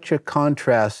 it's such a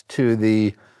contrast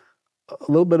to a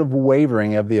little bit of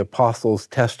wavering of the apostles'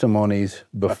 testimonies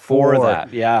before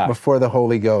the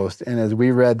Holy Ghost. And as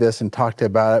we read this and talked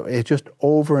about it, it's just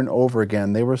over and over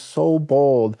again. They were so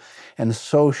bold and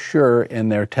so sure in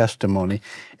their testimony.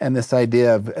 And this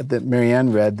idea that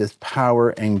Marianne read, this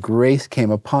power and grace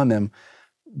came upon them.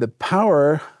 The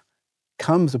power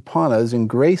comes upon us and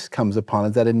grace comes upon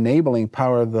us. That enabling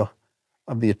power of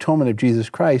the atonement of Jesus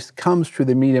Christ comes through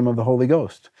the medium of the Holy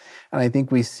Ghost. And I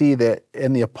think we see that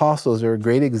in the apostles are a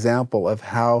great example of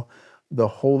how the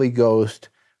Holy Ghost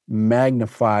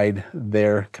magnified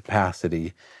their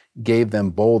capacity. gave them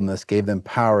boldness, gave them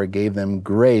power, gave them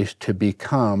grace to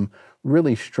become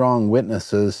really strong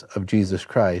witnesses of Jesus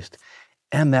Christ.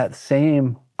 And that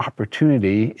same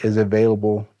opportunity is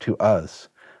available to us.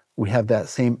 We have that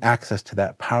same access to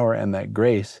that power and that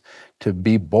grace to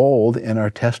be bold in our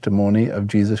testimony of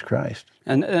Jesus Christ.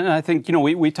 And I think,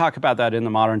 we talk about that in the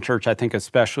modern church, I think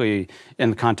especially in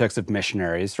the context of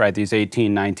missionaries, right? These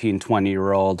 18, 19,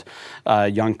 20-year-old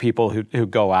young people who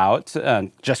go out,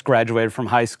 just graduated from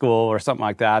high school or something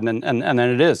like that. And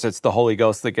then it's the Holy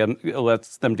Ghost that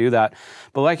lets them do that.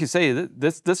 But like you say,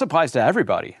 this applies to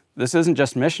everybody. This isn't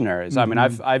just missionaries. I mean,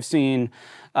 I've seen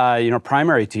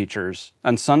primary teachers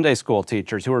and Sunday school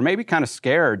teachers who were maybe kind of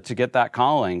scared to get that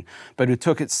calling, but who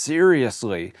took it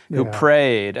seriously, who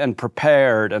prayed and prepared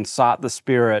and sought the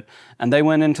Spirit. And they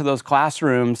went into those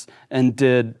classrooms and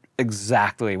did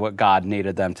exactly what God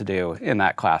needed them to do in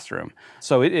that classroom.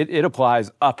 So it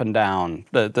applies up and down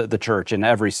the church in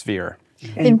every sphere.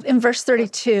 In verse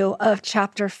 32 of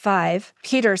chapter 5,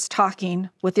 Peter's talking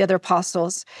with the other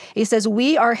apostles. He says,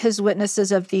 "We are his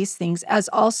witnesses of these things, as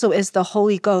also is the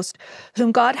Holy Ghost,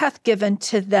 whom God hath given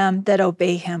to them that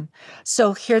obey him."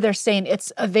 So here they're saying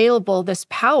it's available, this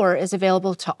power is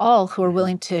available to all who are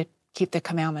willing to keep the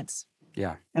commandments.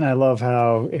 Yeah. And I love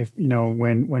how,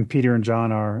 when Peter and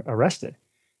John are arrested,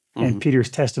 and Peter's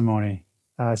testimony,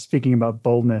 speaking about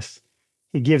boldness,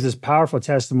 he gives this powerful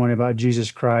testimony about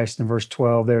Jesus Christ. In verse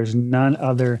 12, there's none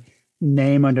other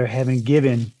name under heaven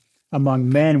given among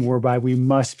men whereby we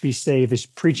must be saved. This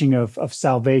preaching of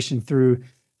salvation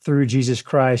through Jesus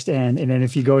Christ. And then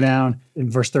if you go down in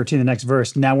verse 13, the next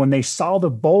verse, now when they saw the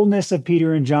boldness of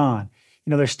Peter and John,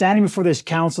 they're standing before this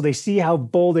council, they see how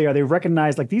bold they are. They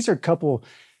recognize, these are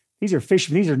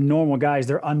fishermen, these are normal guys.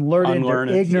 They're unlearned, they're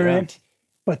ignorant,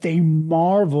 but they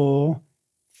marvel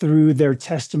through their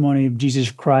testimony of Jesus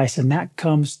Christ, and that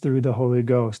comes through the Holy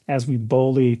Ghost as we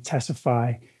boldly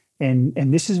testify. And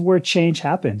this is where change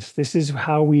happens. This is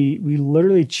how we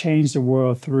literally change the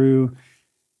world, through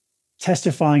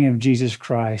testifying of Jesus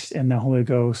Christ, and the Holy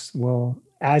Ghost will,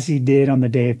 as he did on the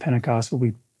day of Pentecost, will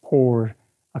be poured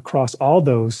across all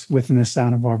those within the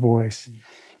sound of our voice.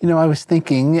 I was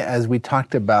thinking, as we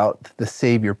talked about the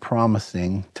Savior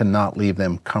promising to not leave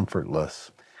them comfortless,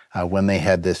 when they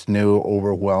had this new,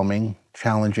 overwhelming,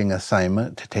 challenging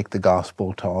assignment to take the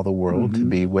gospel to all the world, to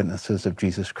be witnesses of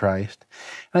Jesus Christ.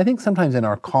 And I think sometimes in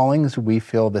our callings, we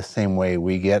feel the same way.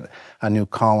 We get a new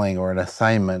calling or an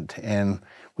assignment, and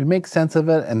we make sense of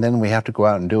it, and then we have to go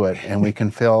out and do it, and we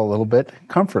can feel a little bit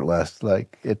comfortless,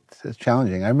 like it's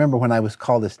challenging. I remember when I was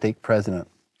called as stake president,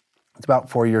 it's about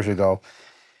 4 years ago.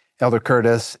 Elder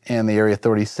Curtis and the Area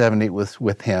Authority 70 was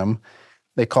with him.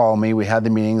 They called me, we had the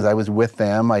meetings, I was with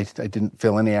them. I didn't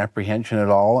feel any apprehension at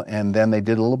all. And then they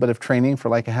did a little bit of training for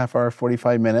like a half hour,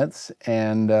 45 minutes,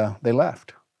 and they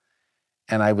left.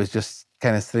 And I was just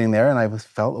kind of sitting there, and I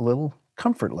felt a little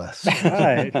comfortless.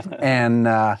 Right. And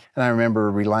I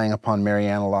remember relying upon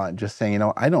Marianne a lot, just saying,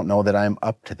 I don't know that I'm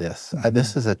up to this.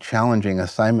 This is a challenging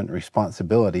assignment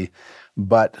responsibility,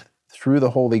 but through the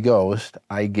Holy Ghost,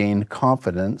 I gained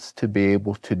confidence to be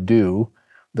able to do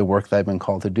the work that I've been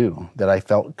called to do, that I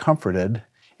felt comforted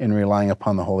in relying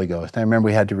upon the Holy Ghost. I remember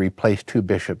we had to replace 2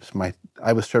 bishops.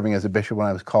 I was serving as a bishop when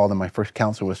I was called, and my first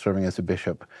counselor was serving as a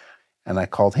bishop, and I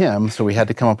called him, so we had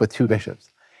to come up with 2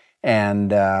 bishops.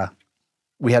 And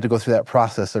we had to go through that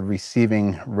process of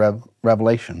receiving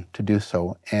revelation to do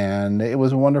so, and it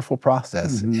was a wonderful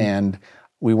process, and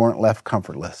we weren't left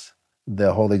comfortless.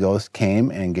 The Holy Ghost came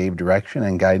and gave direction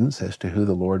and guidance as to who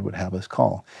the Lord would have us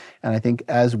call. And I think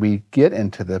as we get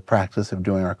into the practice of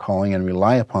doing our calling and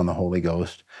rely upon the Holy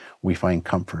Ghost, we find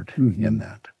comfort in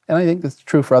that. And I think that's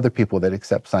true for other people that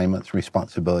accept assignments,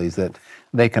 responsibilities, that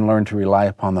they can learn to rely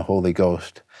upon the Holy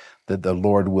Ghost, that the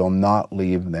Lord will not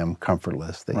leave them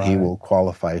comfortless, that he will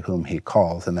qualify whom he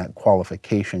calls, and that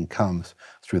qualification comes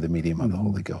through the medium of the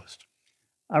Holy Ghost.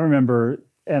 I remember,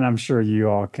 and I'm sure you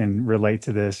all can relate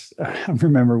to this. I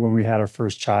remember when we had our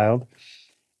first child,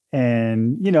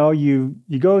 and you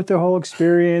go through the whole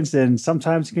experience, and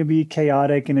sometimes it can be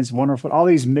chaotic and it's wonderful, all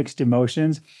these mixed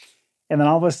emotions. And then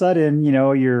all of a sudden,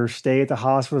 your stay at the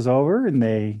hospital is over, and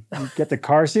you get the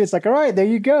car seat. It's like, all right, there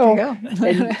you go.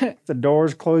 And the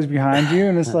doors close behind you,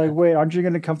 and it's like, wait, aren't you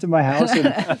going to come to my house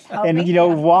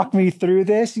and walk me through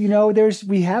this?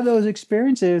 We have those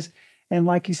experiences. And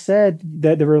like you said,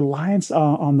 that the reliance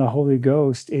on the Holy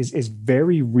Ghost is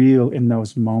very real in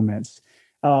those moments.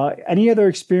 Any other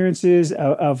experiences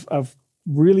of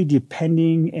really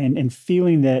depending and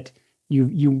feeling that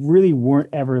you really weren't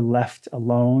ever left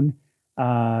alone,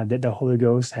 that the Holy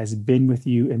Ghost has been with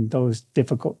you in those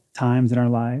difficult times in our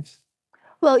lives?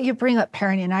 Well, you bring up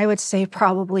parenting. I would say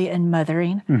probably in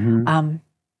mothering.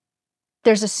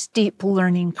 There's a steep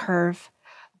learning curve,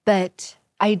 but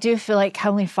I do feel like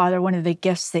Heavenly Father, one of the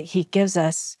gifts that He gives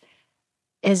us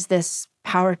is this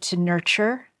power to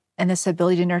nurture and this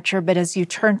ability to nurture. But as you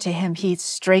turn to Him, He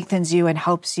strengthens you and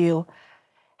helps you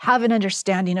have an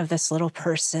understanding of this little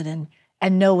person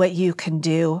and know what you can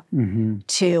do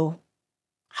to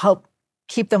help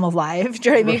keep them alive. Do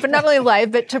you know what I mean? But not only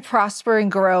alive, but to prosper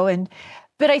and grow.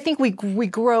 But I think we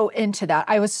grow into that.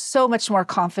 I was so much more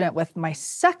confident with my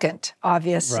second,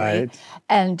 obviously,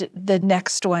 and the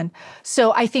next one.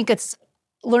 So I think it's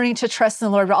learning to trust in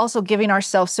the Lord, but also giving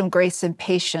ourselves some grace and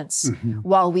patience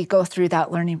while we go through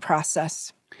that learning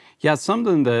process. Yeah,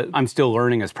 something that I'm still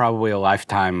learning is probably a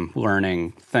lifetime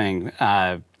learning thing,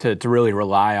 to really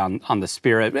rely on the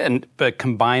Spirit, but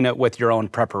combine it with your own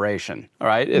preparation, all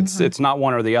right? It's not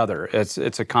one or the other. It's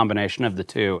a combination of the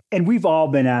two. And we've all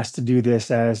been asked to do this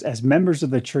as members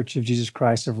of the Church of Jesus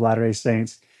Christ of Latter-day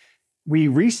Saints. We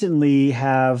recently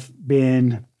have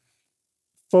been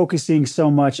focusing so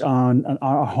much on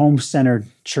our home-centered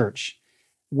church,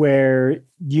 where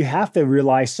you have to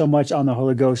rely so much on the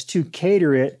Holy Ghost to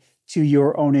cater it to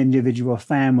your own individual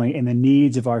family and the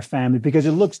needs of our family, because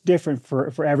it looks different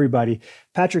for everybody.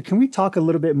 Patrick, can we talk a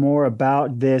little bit more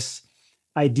about this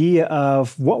idea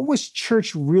of what was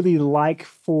church really like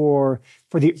for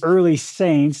the early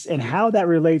saints and how that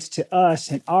relates to us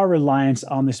and our reliance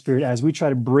on the Spirit as we try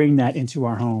to bring that into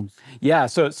our homes? Yeah,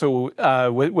 so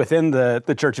within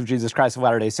the Church of Jesus Christ of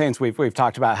Latter-day Saints, we've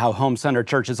talked about how home-centered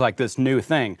church is like this new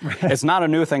thing. It's not a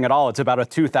new thing at all. It's about a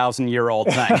 2,000-year-old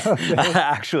thing,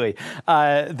 actually.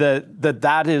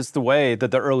 That is the way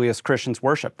that the earliest Christians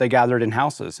worshiped. They gathered in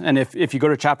houses. And if you go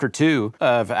to chapter 2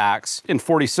 of Acts, in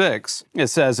 46, it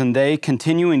says, "And they,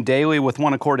 continuing daily with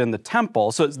one accord in the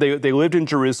temple," so they lived in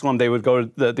Jerusalem. They would go,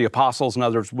 the apostles and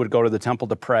others would go to the temple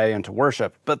to pray and to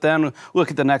worship. But then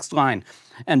look at the next line,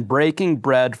 "and breaking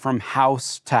bread from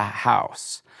house to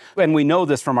house." And we know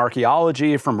this from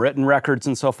archaeology, from written records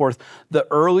and so forth. The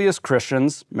earliest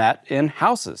Christians met in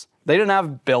houses. They didn't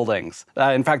have buildings.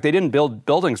 In fact, they didn't build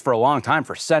buildings for a long time,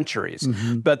 for centuries.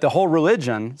 But the whole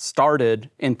religion started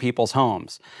in people's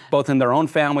homes, both in their own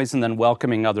families and then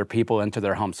welcoming other people into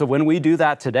their homes. So when we do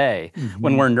that today,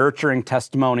 when we're nurturing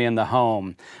testimony in the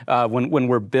home, when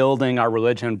we're building our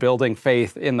religion, building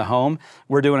faith in the home,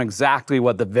 we're doing exactly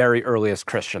what the very earliest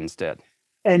Christians did.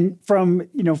 And from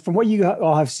what you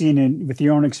all have seen with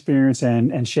your own experience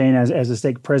and Shane as a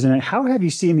stake president, how have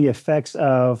you seen the effects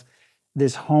of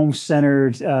this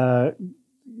home-centered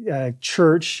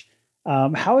church?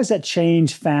 How has that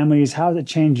changed families? How has it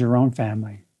changed your own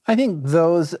family? I think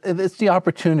it's the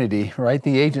opportunity, right?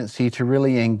 The agency to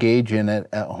really engage in it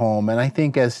at home. And I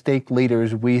think as stake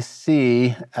leaders, we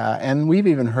see, and we've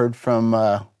even heard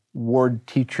from ward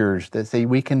teachers that say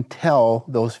we can tell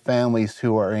those families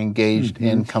who are engaged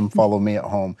in Come Follow Me at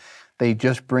home. They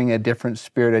just bring a different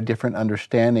spirit, a different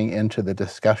understanding into the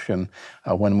discussion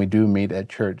when we do meet at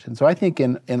church. And so I think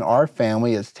in our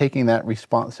family, it's taking that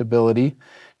responsibility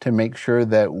to make sure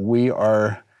that we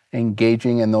are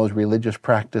engaging in those religious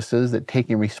practices, that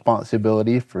taking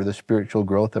responsibility for the spiritual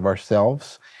growth of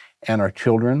ourselves and our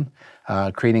children,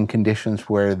 creating conditions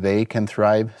where they can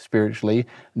thrive spiritually,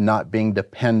 not being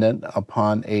dependent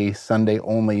upon a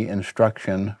Sunday-only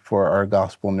instruction for our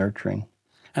gospel nurturing.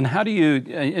 And how do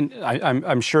you,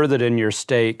 I'm sure that in your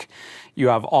stake, you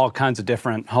have all kinds of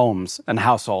different homes and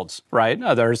households, right?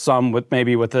 There are some with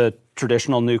a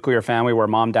traditional nuclear family where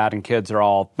mom, dad, and kids are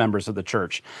all members of the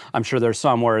church. I'm sure there's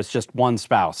some where it's just one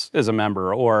spouse is a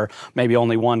member, or maybe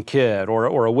only one kid,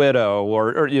 or a widow,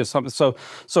 or something. So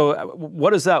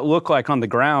what does that look like on the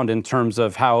ground in terms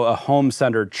of how a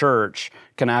home-centered church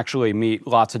can actually meet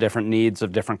lots of different needs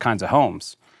of different kinds of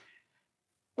homes?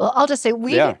 Well, I'll just say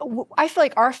I feel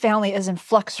like our family is in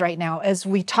flux right now. As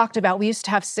we talked about, we used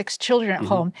to have 6 children at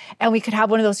home, and we could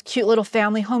have one of those cute little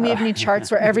family home evening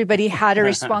charts where everybody had a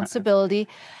responsibility.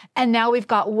 And now we've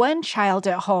got 1 child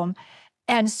at home,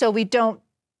 and so we don't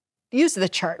use the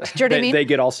chart. Do you know what I mean? They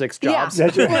get all 6 jobs.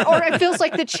 Yeah. or it feels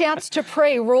like the chance to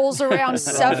pray rolls around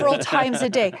several times a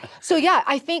day. So yeah,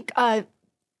 I think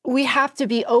we have to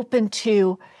be open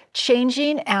to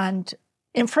changing and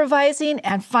improvising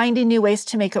and finding new ways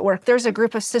to make it work. There's a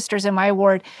group of sisters in my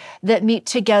ward that meet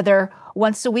together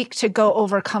once a week to go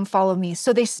over Come Follow Me.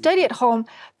 So they study at home,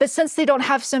 but since they don't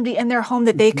have somebody in their home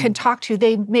that they can talk to,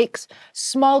 they make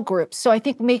small groups. So I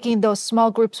think making those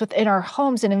small groups within our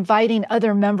homes and inviting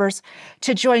other members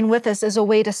to join with us is a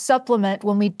way to supplement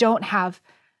when we don't have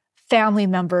family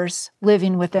members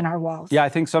living within our walls. Yeah, I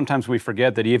think sometimes we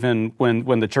forget that even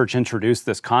when the church introduced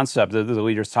this concept that the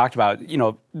leaders talked about,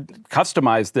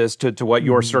 customize this to what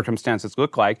your circumstances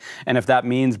look like. And if that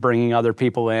means bringing other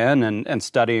people in and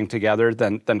studying together,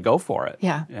 then go for it.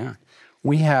 Yeah.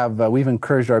 We've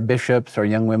encouraged our bishops, our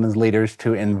young women's leaders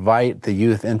to invite the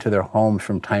youth into their homes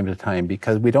from time to time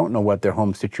because we don't know what their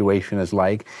home situation is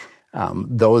like.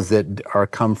 Those that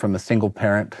come from a single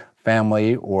parent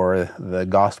family or the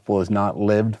gospel is not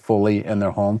lived fully in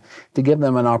their home, to give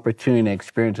them an opportunity and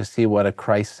experience to see what a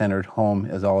Christ-centered home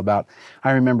is all about.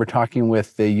 I remember talking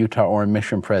with the Utah Orem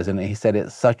mission president. He said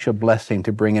it's such a blessing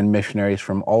to bring in missionaries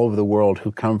from all over the world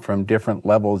who come from different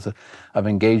levels of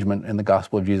engagement in the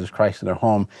gospel of Jesus Christ in their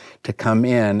home to come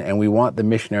in, and we want the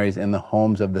missionaries in the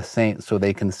homes of the saints so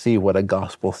they can see what a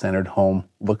gospel-centered home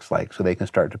looks like, so they can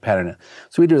start to pattern it.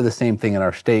 So we do the same thing in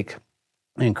our stake.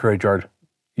 I encourage our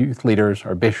youth leaders,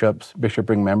 our bishops,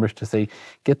 bishop-ring members to say,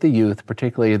 get the youth,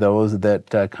 particularly those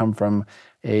that come from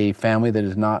a family that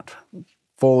is not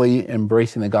fully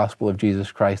embracing the gospel of Jesus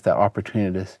Christ, that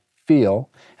opportunity to feel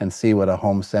and see what a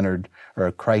home-centered or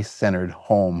a Christ-centered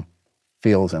home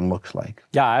feels and looks like.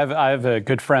 Yeah, I have a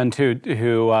good friend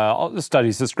who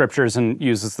studies the scriptures and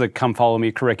uses the Come Follow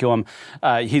Me curriculum.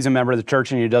 He's a member of the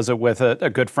church, and he does it with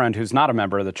a good friend who's not a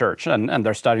member of the church, and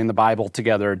they're studying the Bible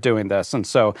together, doing this. And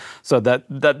so that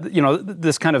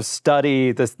this kind of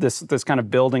study, this kind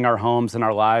of building our homes and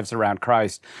our lives around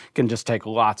Christ can just take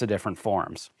lots of different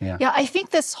forms. Yeah, I think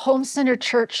this home-centered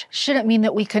church shouldn't mean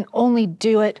that we can only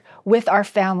do it with our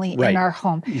family in our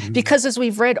home. Because as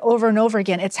we've read over and over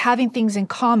again, it's having things in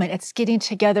common. It's getting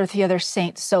together with the other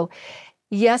saints. So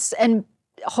yes, and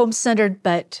home-centered,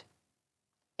 but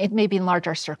it may be in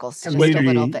larger circles just a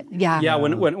little bit. Yeah.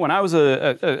 When I was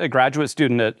a graduate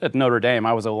student at Notre Dame,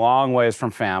 I was a long ways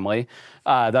from family.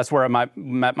 That's where I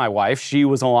met my wife. She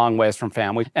was a long ways from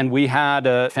family. And we had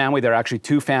a family. There are actually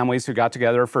two families who got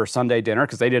together for Sunday dinner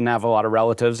because they didn't have a lot of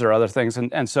relatives or other things.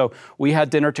 And so we had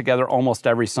dinner together almost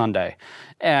every Sunday.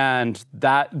 And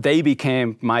that they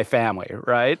became my family,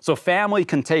 right? So family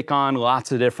can take on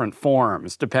lots of different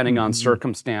forms depending on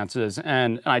circumstances.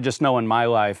 And I just know in my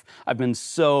life, I've been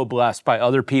so blessed by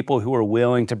other people who are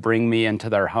willing to bring me into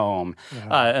their home.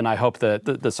 And I hope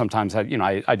that sometimes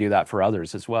I do that for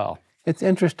others as well. It's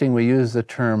interesting we use the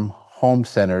term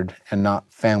home-centered and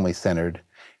not family-centered.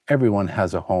 Everyone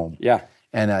has a home. Yeah.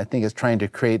 And I think it's trying to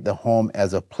create the home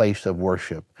as a place of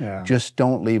worship. Yeah. Just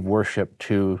don't leave worship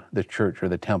to the church or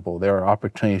the temple. There are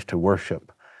opportunities to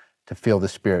worship, to feel the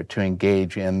Spirit, to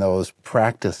engage in those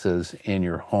practices in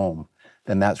your home.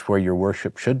 Then that's where your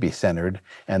worship should be centered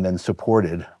and then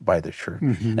supported by the church.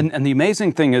 And the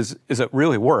amazing thing is it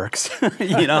really works,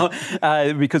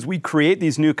 because we create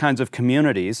these new kinds of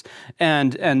communities,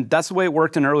 and that's the way it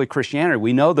worked in early Christianity.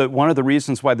 We know that one of the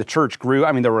reasons why the church grew,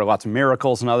 there were lots of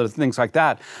miracles and other things like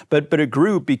that, but it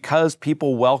grew because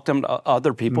people welcomed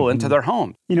other people into their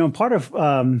home. Part of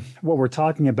what we're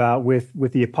talking about with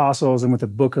the apostles and with the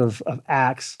book of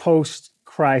Acts,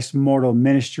 post-Christ mortal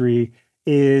ministry,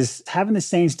 is having the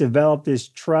saints develop this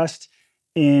trust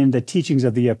in the teachings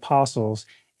of the apostles.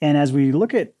 And as we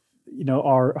look at,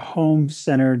 our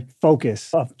home-centered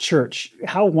focus of church,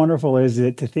 how wonderful is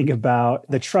it to think about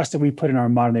the trust that we put in our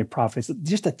modern-day prophets?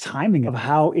 Just the timing of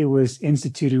how it was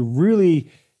instituted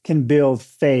really can build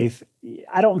faith.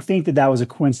 I don't think that was a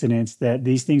coincidence that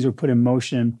these things were put in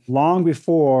motion long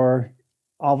before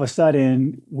all of a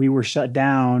sudden we were shut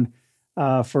down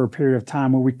for a period of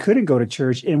time where we couldn't go to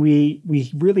church, and we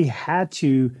really had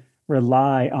to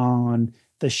rely on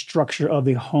the structure of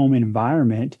the home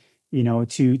environment,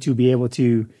 to be able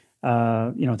to,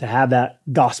 to have that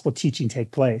gospel teaching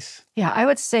take place. Yeah, I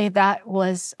would say that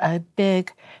was a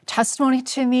big testimony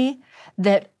to me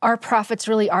that our prophets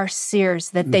really are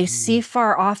seers, that they see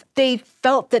far off. They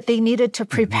felt that they needed to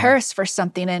prepare us for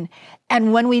something,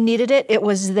 and when we needed it, it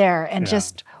was there, and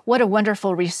just what a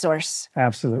wonderful resource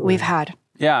we've had.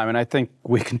 Yeah, I think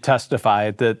we can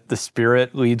testify that the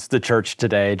Spirit leads the church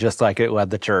today just like it led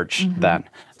the church then.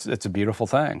 It's a beautiful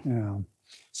thing. Yeah.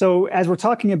 So as we're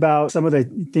talking about some of the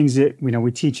things that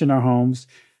we teach in our homes,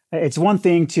 it's one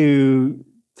thing to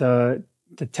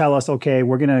tell us, okay,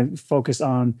 we're going to focus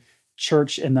on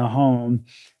church and the home,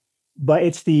 but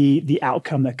it's the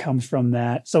outcome that comes from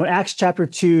that. So in Acts chapter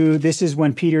 2, this is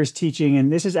when Peter is teaching,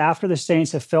 and this is after the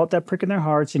saints have felt that prick in their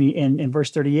hearts. And in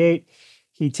verse 38,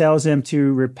 he tells them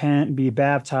to repent and be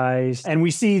baptized. And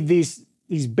we see these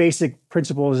basic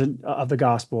principles of the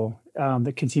gospel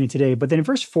that continue today. But then in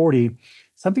verse 40,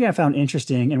 something I found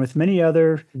interesting, and with many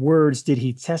other words did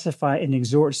he testify and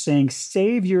exhort, saying,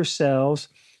 save yourselves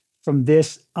from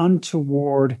this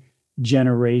untoward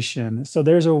generation. So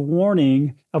there's a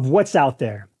warning of what's out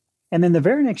there. And then the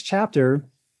very next chapter,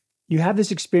 you have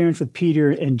this experience with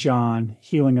Peter and John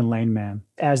healing a lame man.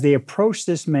 As they approach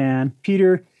this man,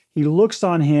 Peter, he looks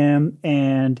on him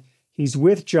and he's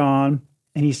with John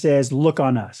and he says, "Look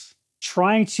on us,"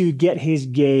 trying to get his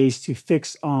gaze to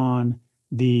fix on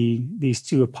these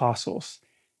two apostles.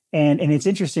 And it's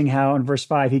interesting how in verse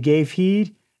 5, he gave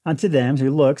heed unto them, so he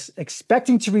looks,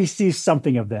 expecting to receive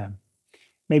something of them,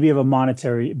 maybe of a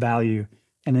monetary value.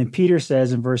 And then Peter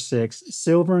says in verse 6,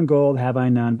 "Silver and gold have I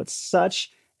none, but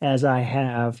such as I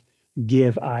have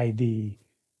give I thee.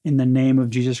 In the name of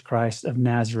Jesus Christ of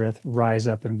Nazareth, rise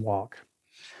up and walk."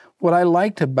 What I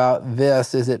liked about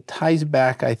this is it ties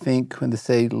back, I think, when they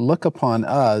say, "Look upon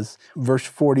us." Verse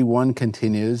 41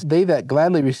 continues, "They that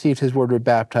gladly received his word were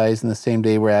baptized, and the same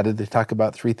day were added." They talk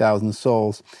about 3,000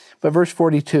 souls. But verse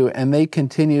 42, "And they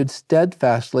continued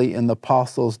steadfastly in the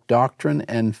apostles' doctrine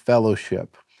and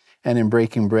fellowship, and in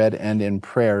breaking bread and in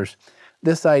prayers."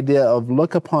 This idea of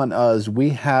look upon us, we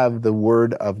have the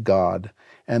word of God.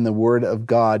 And the word of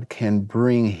God can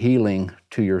bring healing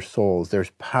to your souls.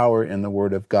 There's power in the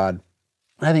word of God.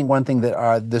 I think one thing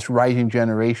that this rising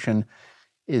generation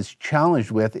is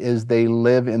challenged with is they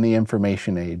live in the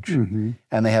information age. Mm-hmm.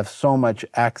 And they have so much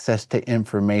access to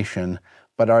information,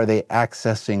 but are they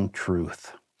accessing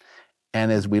truth? And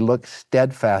as we look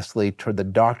steadfastly toward the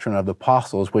doctrine of the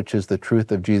apostles, which is the truth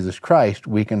of Jesus Christ,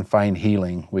 we can find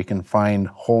healing, we can find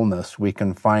wholeness, we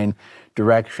can find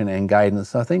direction and guidance.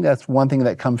 So I think that's one thing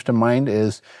that comes to mind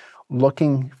is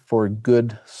looking for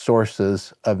good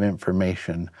sources of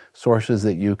information, sources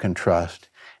that you can trust.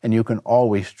 And you can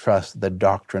always trust the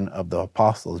doctrine of the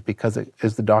apostles because it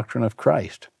is the doctrine of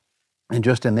Christ. And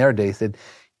just in their day, they said,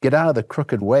 get out of the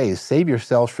crooked ways, save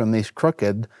yourselves from these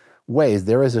crooked ways.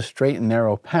 There is a straight and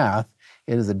narrow path.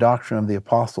 It is the doctrine of the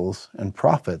apostles and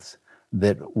prophets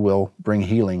that will bring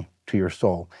healing to your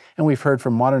soul. And we've heard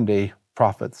from modern day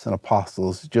prophets and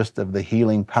apostles just of the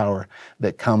healing power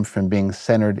that comes from being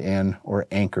centered in or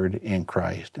anchored in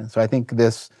Christ. And so I think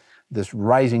this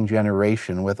rising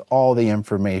generation with all the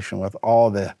information, with all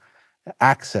the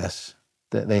access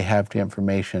that they have to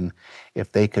information,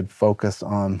 if they could focus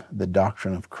on the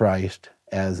doctrine of Christ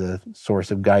as a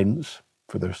source of guidance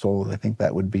for their souls, I think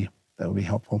that would be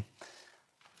helpful.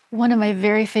 One of my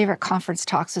very favorite conference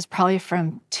talks is probably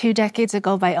from 2 decades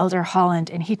ago by Elder Holland,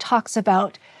 and he talks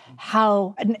about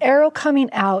how an arrow coming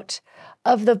out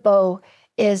of the bow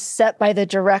is set by the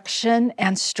direction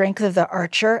and strength of the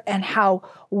archer and how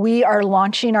we are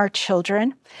launching our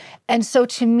children. And so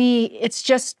to me, it's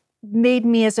just made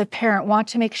me as a parent want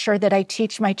to make sure that I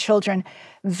teach my children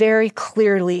very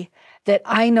clearly that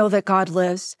I know that God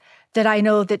lives, that I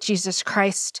know that Jesus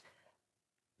Christ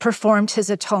performed his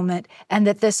atonement and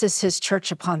that this is his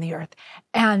church upon the earth.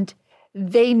 And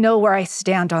they know where I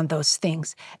stand on those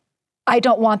things. I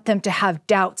don't want them to have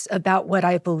doubts about what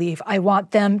I believe. I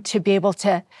want them to be able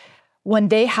to, when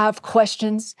they have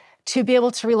questions, to be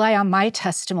able to rely on my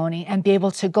testimony and be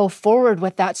able to go forward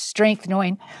with that strength,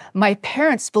 knowing my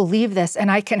parents believe this and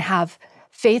I can have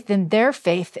faith in their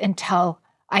faith until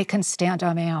I can stand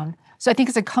on my own. So I think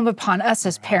it's incumbent upon us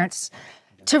as parents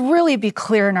to really be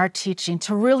clear in our teaching,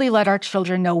 to really let our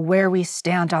children know where we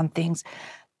stand on things.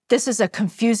 This is a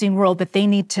confusing world, but they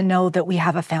need to know that we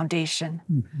have a foundation.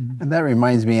 Mm-hmm. And that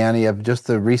reminds me, Annie, of just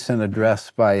the recent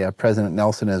address by President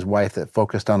Nelson and his wife that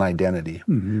focused on identity.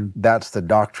 Mm-hmm. That's the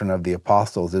doctrine of the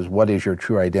apostles, is what is your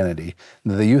true identity?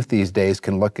 The youth these days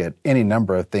can look at any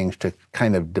number of things to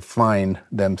kind of define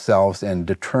themselves and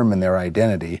determine their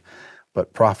identity.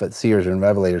 But prophets, seers, and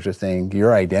revelators are saying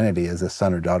your identity as a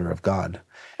son or daughter of God,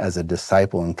 as a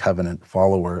disciple and covenant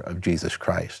follower of Jesus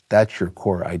Christ. That's your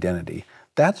core identity.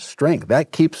 That's strength.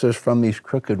 That keeps us from these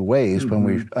crooked ways when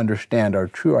we understand our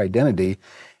true identity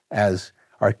as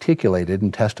articulated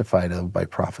and testified of by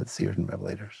prophets, seers, and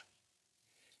revelators.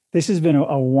 This has been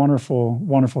a wonderful,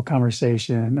 wonderful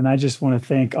conversation. And I just want to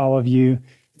thank all of you.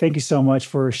 Thank you so much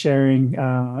for sharing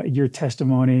your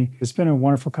testimony. It's been a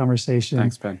wonderful conversation.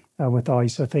 Thanks, Ben. With all you.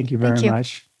 So thank you very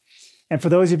much. And for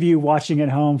those of you watching at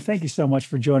home, thank you so much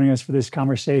for joining us for this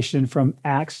conversation from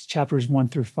Acts chapters 1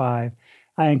 through 5.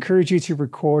 I encourage you to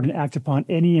record and act upon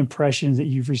any impressions that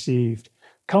you've received.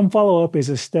 Come Follow Up is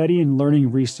a study and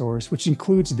learning resource, which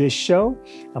includes this show,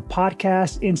 a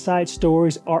podcast, insight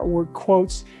stories, artwork,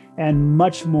 quotes, and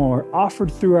much more, offered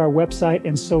through our website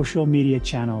and social media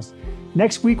channels.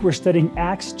 Next week, we're studying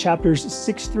Acts chapters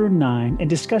 6 through 9 and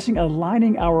discussing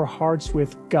aligning our hearts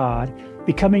with God,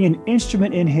 becoming an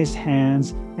instrument in his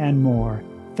hands, and more.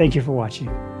 Thank you for watching.